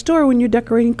buy in the store when you're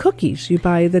decorating cookies. You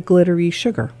buy the glittery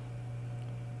sugar.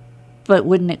 But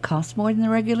wouldn't it cost more than the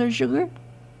regular sugar?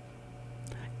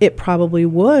 It probably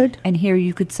would. And here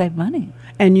you could save money.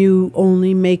 And you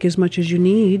only make as much as you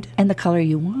need. And the color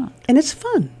you want. And it's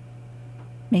fun.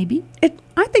 Maybe?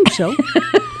 I think so.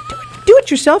 Do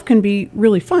it yourself can be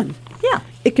really fun. Yeah.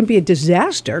 It can be a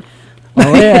disaster.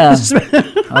 Oh, yeah.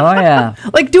 Oh, yeah.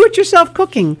 Like do it yourself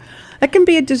cooking. That can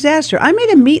be a disaster. I made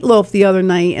a meatloaf the other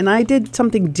night and I did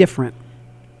something different.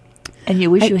 And you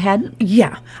wish you hadn't?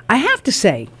 Yeah. I have to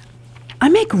say, I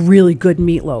make really good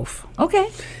meatloaf. Okay.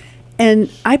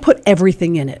 And I put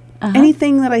everything in it. Uh-huh.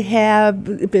 Anything that I have,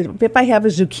 if I have a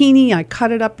zucchini, I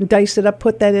cut it up and dice it up,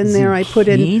 put that in there. I put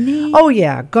in, Zucchini? oh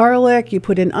yeah, garlic, you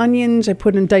put in onions, I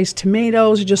put in diced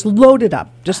tomatoes, just load it up.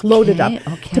 Just load it up.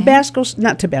 Okay.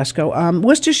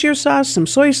 Worcestershire sauce, some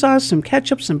soy sauce, some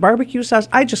ketchup, some barbecue sauce.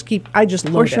 I just load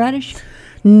it. Horseradish?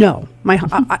 No,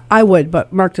 I would,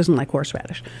 but Mark doesn't like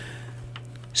horseradish.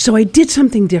 So I did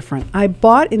something different. I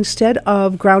bought, instead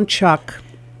of ground chuck,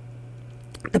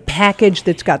 the package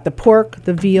that's got the pork,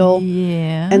 the veal,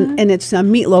 Yeah. and it's a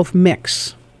meatloaf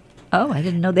mix. Oh, I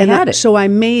didn't know they had it. So I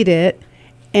made it,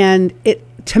 and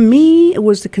to me it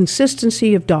was the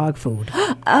consistency of dog food.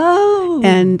 Oh.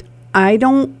 And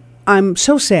I'm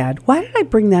so sad. Why did I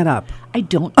bring that up? I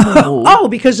don't know. Oh,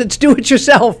 because it's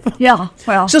do-it-yourself. Yeah,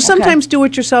 well, So okay. sometimes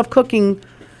do-it-yourself cooking,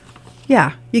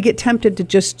 yeah, you get tempted to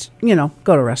just, go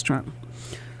to a restaurant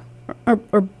or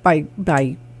buy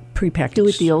prepackaged. Do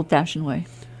it the old-fashioned way.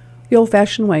 The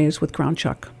old-fashioned way is with ground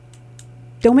chuck.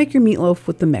 Don't make your meatloaf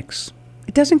with the mix.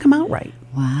 It doesn't come out right.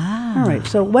 Wow. All right,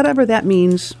 so whatever that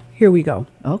means, here we go.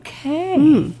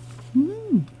 Okay.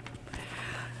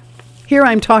 Here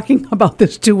I'm talking about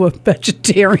this to a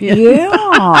vegetarian.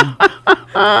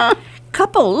 Yeah.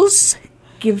 Couples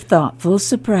give thoughtful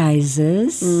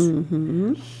surprises.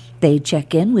 Mm-hmm. They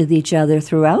check in with each other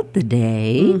throughout the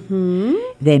day. Mm-hmm.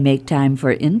 They make time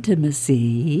for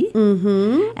intimacy.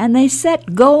 Mm-hmm. And they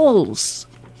set goals.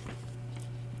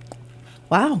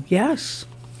 Wow, yes.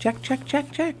 Check, check,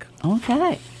 check, check.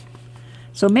 Okay.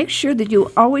 So make sure that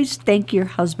you always thank your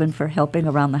husband for helping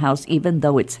around the house, even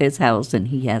though it's his house and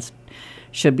he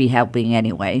should be helping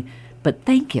anyway. But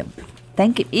thank him.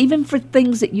 Thank him. Even for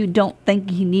things that you don't think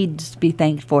he needs to be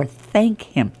thanked for, thank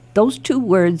him. Those 2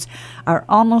 words are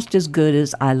almost as good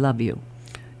as I love you.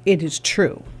 It is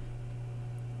true.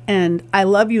 And I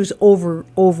love you is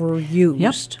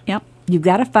overused. Yep. You've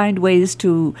got to find ways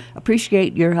to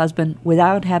appreciate your husband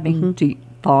without having to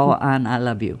fall on I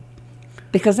love you.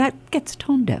 Because that gets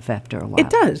tone deaf after a while. It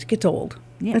does. It gets old.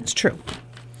 Yeah. That's true.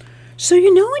 So when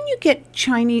you get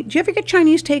Chinese, do you ever get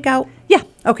Chinese takeout? Yeah.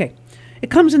 Okay. It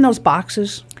comes in those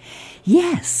boxes.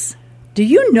 Yes. Do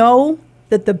you know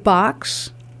that the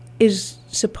box is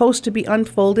supposed to be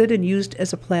unfolded and used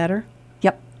as a platter?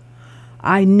 Yep.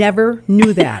 I never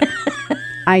knew that.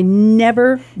 I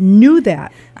never knew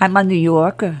that. I'm a New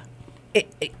Yorker.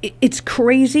 It's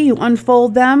crazy. You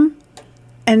unfold them,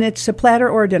 and it's a platter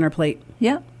or a dinner plate.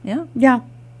 Yeah. Yeah.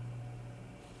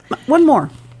 One more.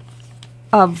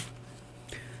 Of.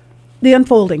 The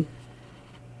unfolding.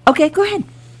 Okay, go ahead.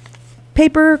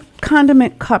 Paper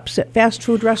condiment cups at fast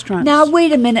food restaurants. Now,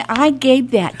 wait a minute. I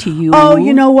gave that to you. Oh,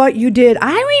 you know what? You did.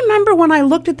 I remember when I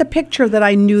looked at the picture that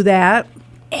I knew that.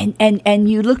 And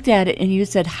you looked at it and you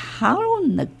said, how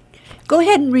in the... Go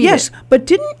ahead and read it. Yes, but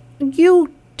did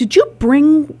you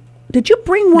bring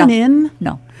one in?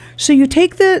 No. So you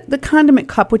take the condiment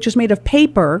cup, which is made of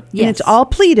paper, Yes. and it's all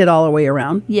pleated all the way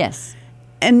around, Yes.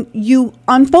 and you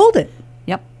unfold it.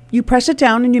 Yep. You press it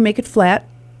down and you make it flat.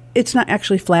 It's not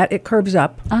actually flat. It curves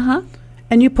up. Uh-huh.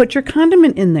 And you put your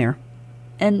condiment in there.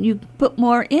 And you put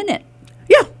more in it.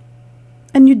 Yeah.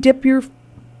 And you dip your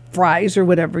fries or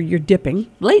whatever you're dipping.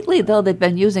 Lately, though, they've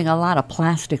been using a lot of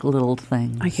plastic little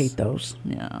things. I hate those.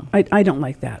 Yeah. I don't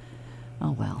like that.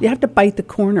 Oh, well. You have to bite the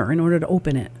corner in order to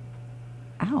open it.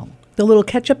 Ow. The little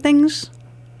ketchup things.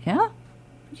 Yeah?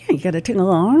 Yeah, you got to take a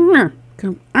little...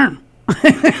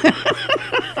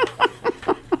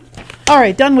 All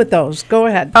right, done with those. Go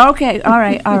ahead. Okay. All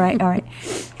right.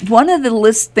 One of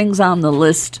the things on the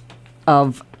list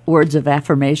of words of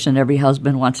affirmation every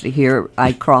husband wants to hear,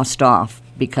 I crossed off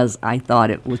because I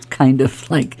thought it was kind of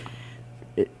like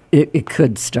it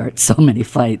could start so many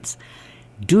fights.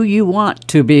 Do you want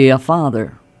to be a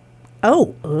father?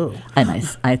 Oh. And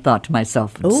I thought to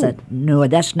myself and said, no,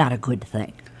 that's not a good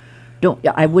thing.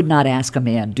 I would not ask a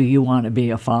man, do you want to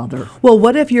be a father? Well,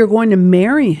 what if you're going to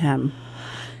marry him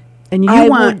and you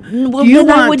want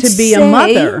to be a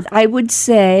mother? I would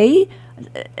say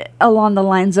along the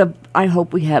lines of, I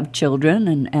hope we have children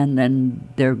and then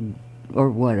they're, or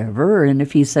whatever. And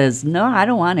if he says, no, I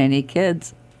don't want any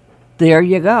kids, there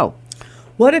you go.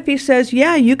 What if he says,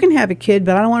 yeah, you can have a kid,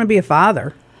 but I don't want to be a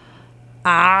father?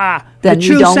 Then the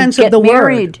true you don't sense get of the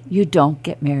married. word. You don't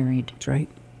get married. That's right.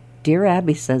 Dear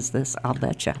Abby says this, I'll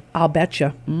betcha. I'll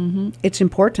betcha. Mm-hmm. It's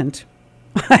important.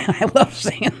 I love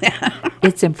saying that.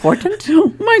 It's important?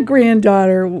 My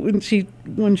granddaughter, when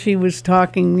she was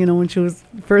talking, when she was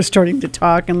first starting to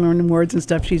talk and learning words and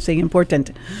stuff, she'd say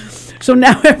important. So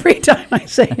now every time I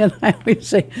say it, I always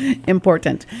say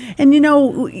important. And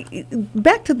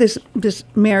back to this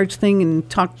marriage thing and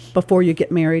talk before you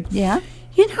get married. Yeah.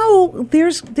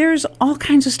 There's all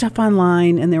kinds of stuff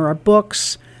online, and there are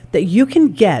books that you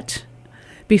can get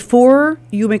before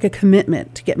you make a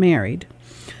commitment to get married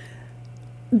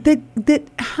that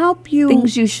help you.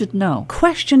 Things you should know.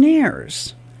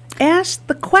 Questionnaires. Ask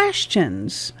the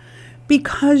questions,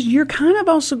 because you're kind of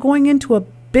also going into a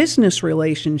business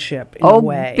relationship in a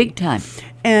way. Big time.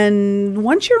 And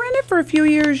once you're in it for a few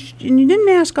years and you didn't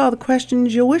ask all the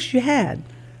questions you wish you had,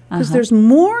 because there's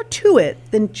more to it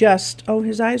than just,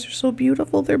 his eyes are so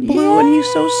beautiful, they're blue, and he's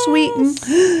so sweet, and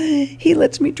he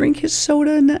lets me drink his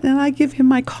soda, and I give him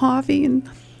my coffee. And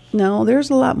no, there's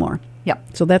a lot more. Yep.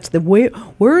 So that's the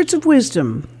words of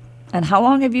wisdom. And how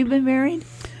long have you been married?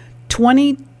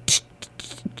 20.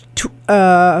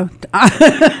 I'm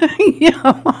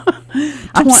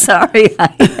sorry.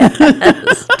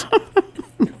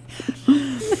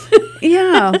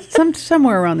 Yeah,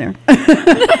 somewhere around there.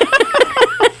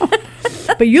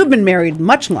 But you've been married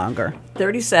much longer.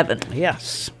 37.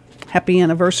 Yes. Happy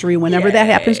anniversary whenever that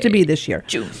happens to be this year.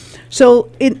 June. So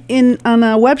on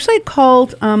a website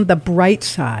called The Bright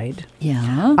Side,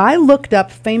 Yeah. I looked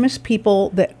up famous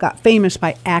people that got famous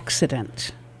by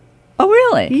accident. Oh,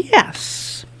 really?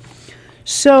 Yes.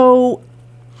 So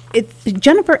it's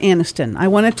Jennifer Aniston. I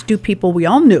wanted to do people we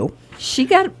all knew. She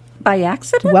got it by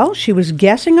accident? Well, she was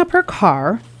gassing up her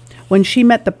car when she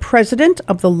met the president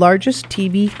of the largest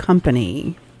TV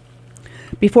company.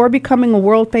 Before becoming a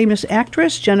world-famous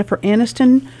actress, Jennifer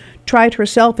Aniston tried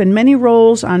herself in many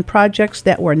roles on projects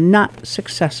that were not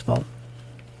successful.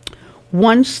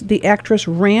 Once the actress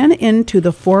ran into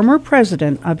the former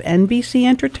president of NBC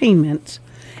Entertainment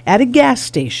at a gas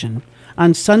station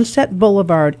on Sunset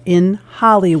Boulevard in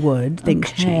Hollywood.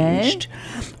 Things changed.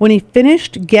 When he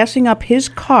finished gassing up his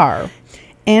car,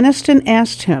 Aniston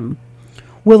asked him,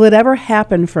 "Will it ever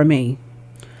happen for me?"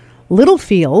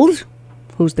 Littlefield,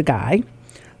 who's the guy,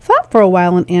 thought for a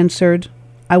while and answered,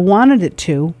 "I wanted it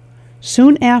to."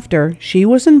 Soon after, she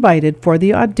was invited for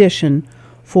the audition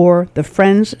for the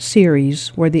Friends series,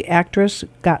 where the actress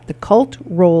got the cult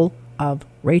role of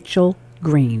Rachel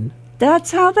Green.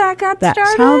 That's how that got started?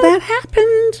 That's how that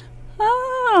happened.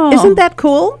 Oh. Isn't that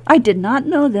cool? I did not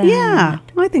know that. Yeah.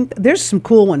 I think there's some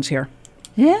cool ones here.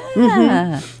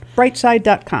 Yeah.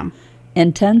 Brightside.com.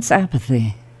 Intense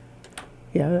apathy.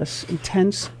 Yes,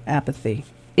 intense apathy.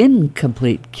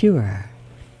 Incomplete cure.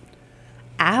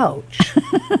 Ouch.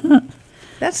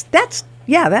 That's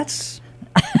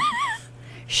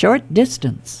Short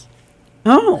distance.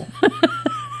 oh,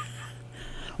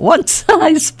 One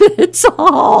size fits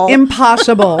all.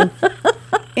 impossible.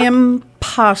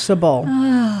 Impossible.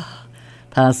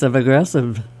 Passive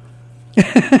aggressive.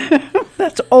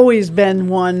 That's always been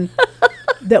one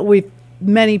that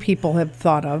many people have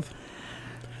thought of.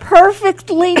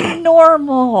 Perfectly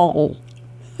normal.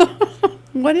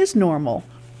 What is normal?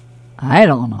 I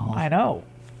don't know. I know.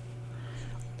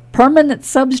 Permanent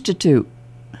substitute.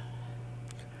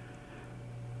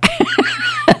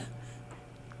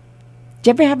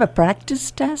 Did you ever have a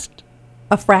practice test?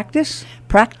 A practice?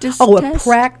 Practice Oh, test? a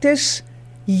practice?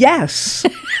 Yes.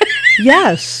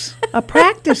 Yes. A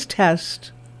practice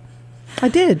test. I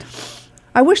did.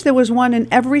 I wish there was one in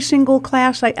every single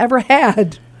class I ever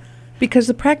had, because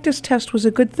the practice test was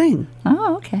a good thing,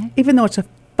 Oh, okay. even though it's a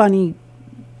funny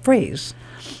phrase.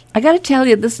 I got to tell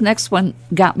you, this next one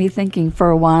got me thinking for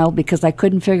a while because I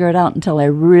couldn't figure it out until I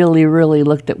really, really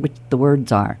looked at what the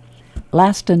words are.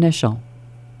 Last initial.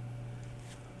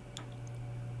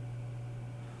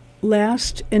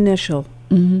 Last initial.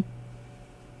 Think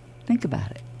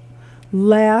about it.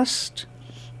 Last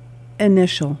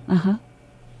initial.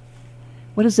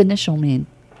 What does initial mean?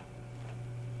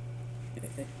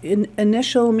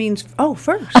 Initial means,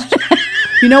 first.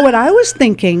 You know what I was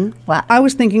thinking? What? I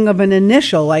was thinking of an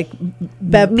initial, like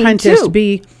Bev Me Prentice too.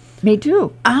 B. Me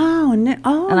too. Oh, And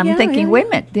I'm yeah, thinking, yeah, wait a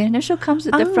minute, the initial comes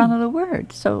at the Oh. front of the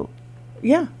word. So,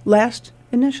 Yeah, last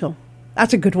initial.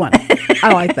 That's a good one.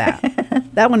 I like that.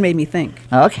 That one made me think.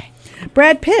 okay.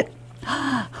 Brad Pitt.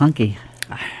 Hunky.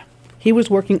 He was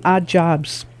working odd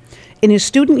jobs. In his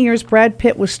student years, Brad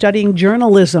Pitt was studying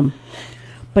journalism,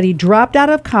 but he dropped out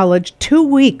of college 2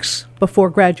 weeks before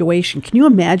graduation. Can you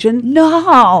imagine?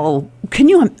 No.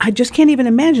 I just can't even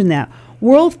imagine that.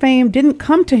 World fame didn't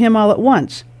come to him all at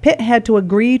once. Pitt had to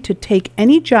agree to take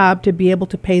any job to be able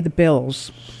to pay the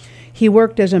bills. He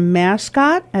worked as a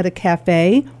mascot at a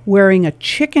cafe wearing a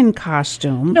chicken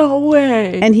costume. No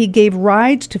way. And he gave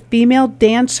rides to female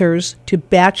dancers to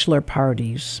bachelor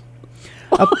parties.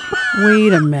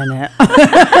 Wait a minute.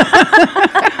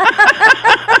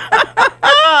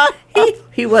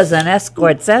 He was an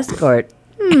escort's escort.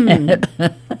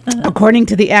 According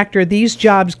to the actor, these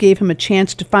jobs gave him a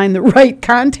chance to find the right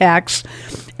contacts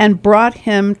and brought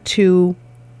him to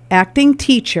acting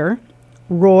teacher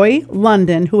Roy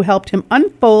London, who helped him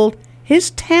unfold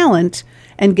his talent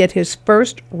and get his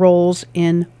first roles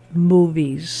in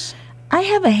movies. I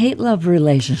have a hate-love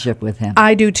relationship with him.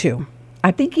 I do too.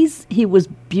 I think he was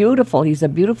beautiful. He's a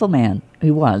beautiful man.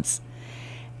 He was.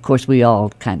 Of course, we all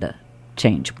kind of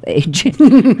change with age.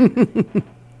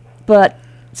 But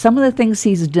some of the things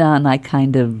he's done, I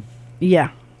kind of...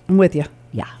 Yeah, I'm with you.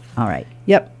 Yeah, all right.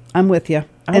 Yep, I'm with you.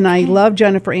 And I love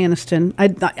Jennifer Aniston.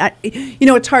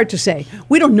 It's hard to say.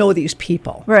 We don't know these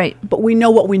people. Right. But we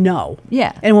know what we know.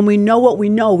 Yeah. And when we know what we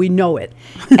know it.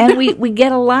 And we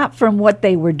get a lot from what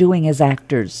they were doing as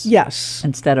actors. Yes.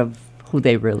 Instead of who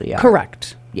they really are.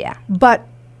 Correct. Yeah. But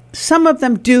some of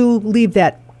them do leave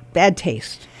that bad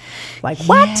taste. Like,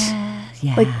 what?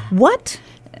 Yeah. Like, what?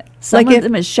 Some like of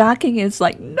them is shocking. It's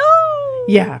like, no.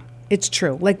 Yeah, it's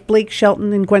true. Like Blake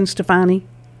Shelton and Gwen Stefani.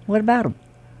 What about them?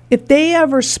 If they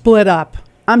ever split up,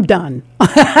 I'm done.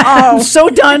 I'm so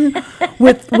done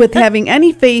with having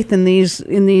any faith in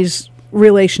these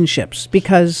relationships,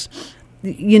 because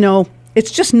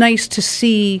it's just nice to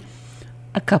see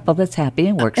A couple that's happy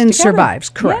and works and together. survives.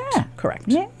 Correct. Yeah. Correct.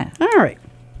 Yeah. All right.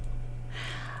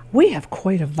 We have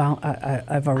quite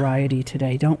a variety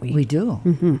today, don't we? We do.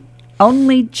 Mm-hmm.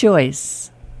 Only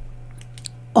choice.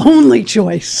 Only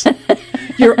choice.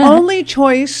 Your only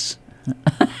choice.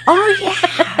 Oh,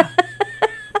 yeah.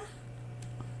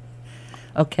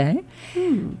 Okay.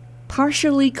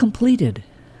 Partially completed.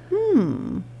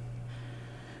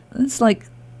 It's like,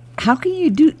 how can you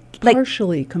do, like,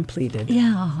 Partially completed.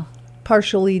 yeah.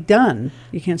 Partially done.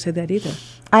 You can't say that either.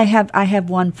 I have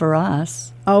one for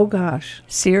us. Oh, gosh.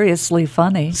 Seriously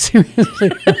funny.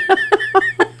 Seriously.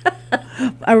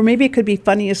 Or maybe it could be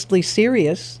funniestly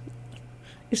serious.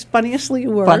 Is funniestly a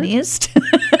word? Funniest?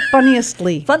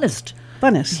 Funniestly. Funnest.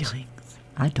 Funnest.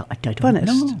 I don't Funnest.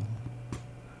 know.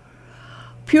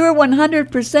 Pure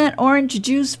 100% orange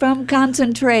juice from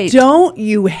concentrate. Don't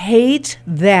you hate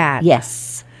that?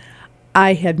 Yes.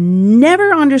 I have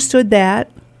never understood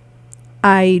that.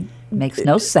 Makes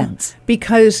no sense.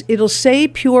 Because it'll say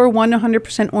pure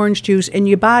 100% orange juice and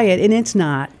you buy it and it's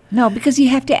not. No, because you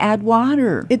have to add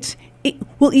water.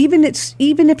 Even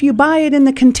if you buy it in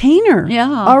the container, Yeah.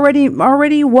 already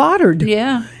watered.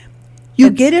 Yeah. You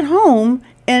get it home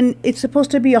and it's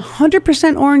supposed to be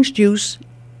 100% orange juice,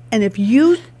 and if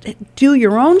you do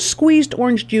your own squeezed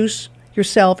orange juice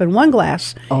yourself in one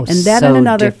glass and that so in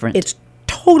another, different. it's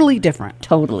totally different.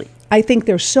 Totally. I think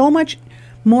there's so much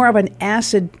more of an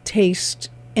acid taste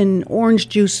in orange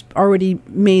juice already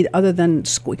made, other than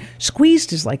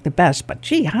squeezed is like the best. But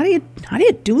gee, how do you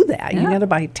do that? Yeah. You got to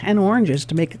buy 10 oranges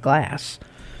to make a glass.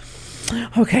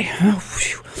 Okay.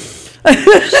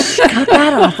 Got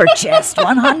that off her chest.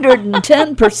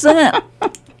 110%.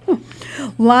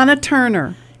 Lana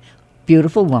Turner,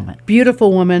 Beautiful woman.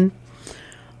 beautiful woman.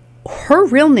 Her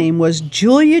real name was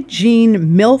Julia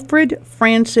Jean Milford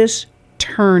Frances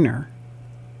Turner.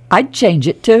 I'd change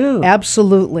it too.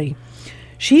 Absolutely.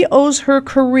 She owes her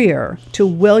career to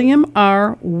William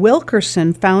R.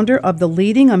 Wilkerson, founder of the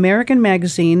leading American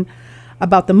magazine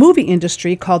about the movie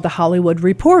industry called The Hollywood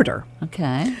Reporter.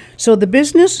 Okay. So the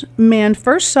businessman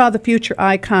first saw the future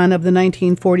icon of the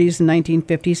 1940s and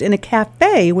 1950s in a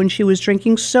cafe when she was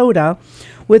drinking soda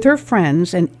with her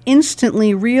friends and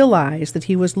instantly realized that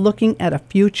he was looking at a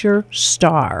future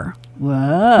star.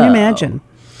 Whoa. Can you imagine?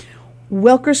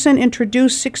 Wilkerson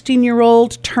introduced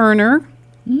 16-year-old Turner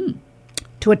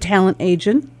to a talent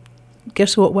agent.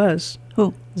 Guess who it was?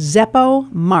 Who?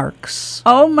 Zeppo Marx,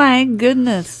 Oh my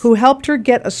goodness. who helped her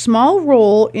get a small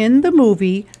role in the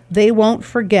movie They Won't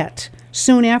Forget.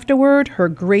 Soon afterward, her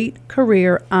great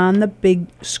career on the big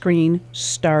screen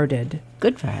started.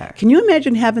 Good for her. Can you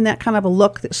imagine having that kind of a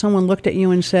look that someone looked at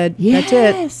you and said, Yes.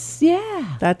 that's it?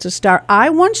 Yeah. That's a star. I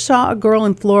once saw a girl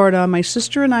in Florida. My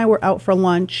sister and I were out for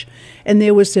lunch, and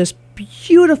there was this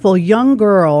beautiful young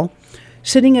girl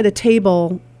sitting at a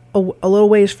table a little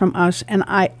ways from us, and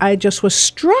I just was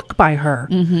struck by her.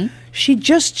 Mm-hmm. She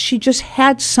just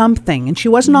had something, and she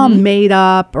wasn't all made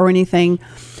up or anything.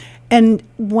 And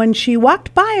when she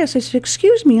walked by us, I said,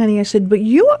 "Excuse me, honey." I said, "But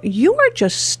you are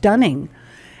just stunning."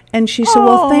 And she said,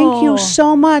 "Well, thank you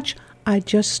so much. I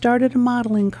just started a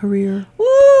modeling career." Woo.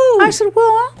 I said,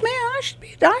 "Well, man,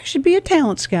 I should be a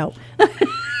talent scout."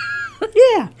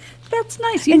 Yeah. That's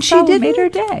nice. You And she probably didn't made her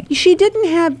day. She didn't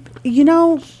have,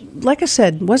 like I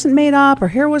said, wasn't made up. Her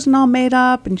hair wasn't all made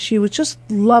up, and she was just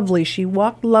lovely. She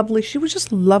walked lovely. She was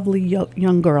just a lovely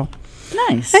young girl.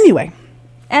 Nice. Anyway,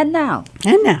 And now,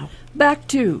 back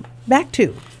to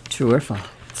true or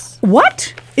false.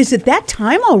 what? Is it that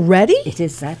time already? It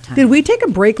is that time. Did we take a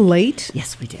break late?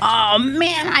 Yes, we did. Oh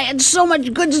man, I had so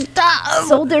much good stuff.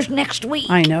 So there's next week.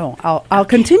 I know. I'll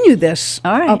continue this.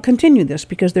 All right. I'll continue this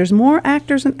because there's more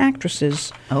actors and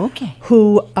actresses Okay.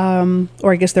 who,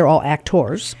 or I guess they're all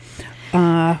actors,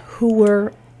 who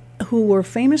were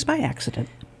famous by accident.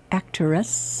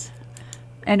 Actress.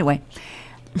 Anyway,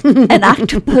 an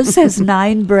octopus has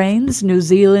 9 brains. New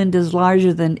Zealand is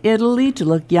larger than Italy. To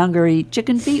look younger, eat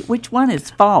chicken feet. Which one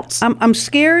is false? I'm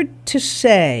scared to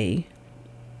say.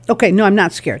 Okay, no, I'm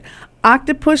not scared.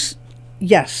 Octopus,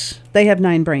 yes, they have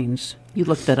 9 brains. You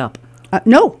looked that up.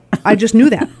 No, I just knew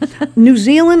that. New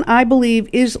Zealand, I believe,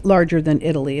 is larger than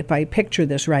Italy, if I picture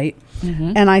this right.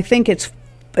 Mm-hmm. And I think it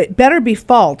better be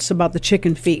false about the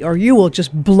chicken feet, or you will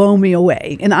just blow me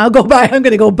away. And I'm going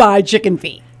to go buy chicken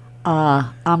feet.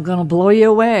 I'm going to blow you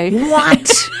away.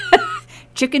 What?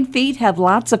 Chicken feet have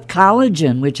lots of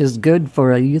collagen, which is good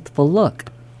for a youthful look.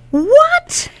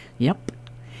 What? Yep.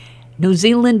 New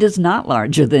Zealand is not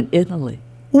larger than Italy.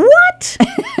 What?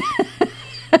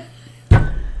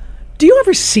 Do you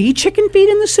ever see chicken feet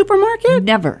in the supermarket?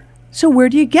 Never. So where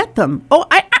do you get them? Oh,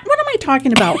 what am I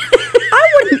talking about?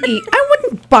 I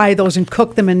wouldn't buy those and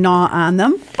cook them and gnaw on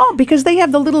them. Oh, because they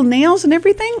have the little nails and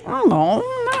everything? Oh,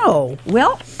 no.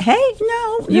 Well, hey,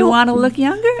 No. you want to look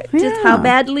younger? Just Yeah. how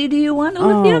badly do you want to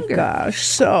look younger? Oh, gosh.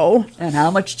 So, And how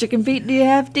much chicken feet do you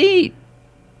have to eat?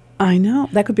 I know.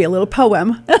 That could be a little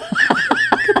poem.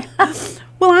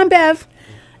 Well, I'm Bev.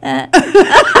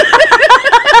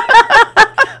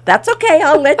 That's okay.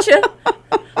 I'll let you.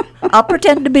 I'll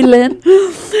pretend to be Lynn.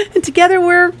 And together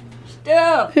we're...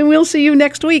 Yeah. And we'll see you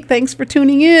next week. Thanks for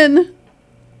tuning in.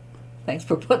 Thanks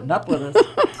for putting up with us.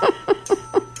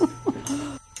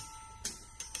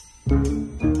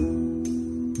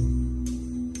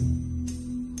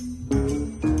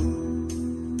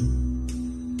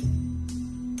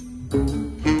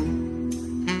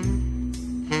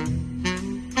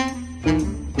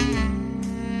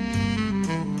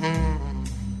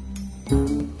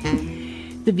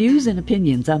 The views and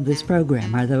opinions of this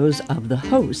program are those of the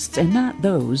hosts and not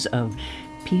those of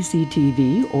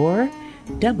PCTV or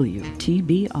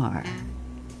WTBR.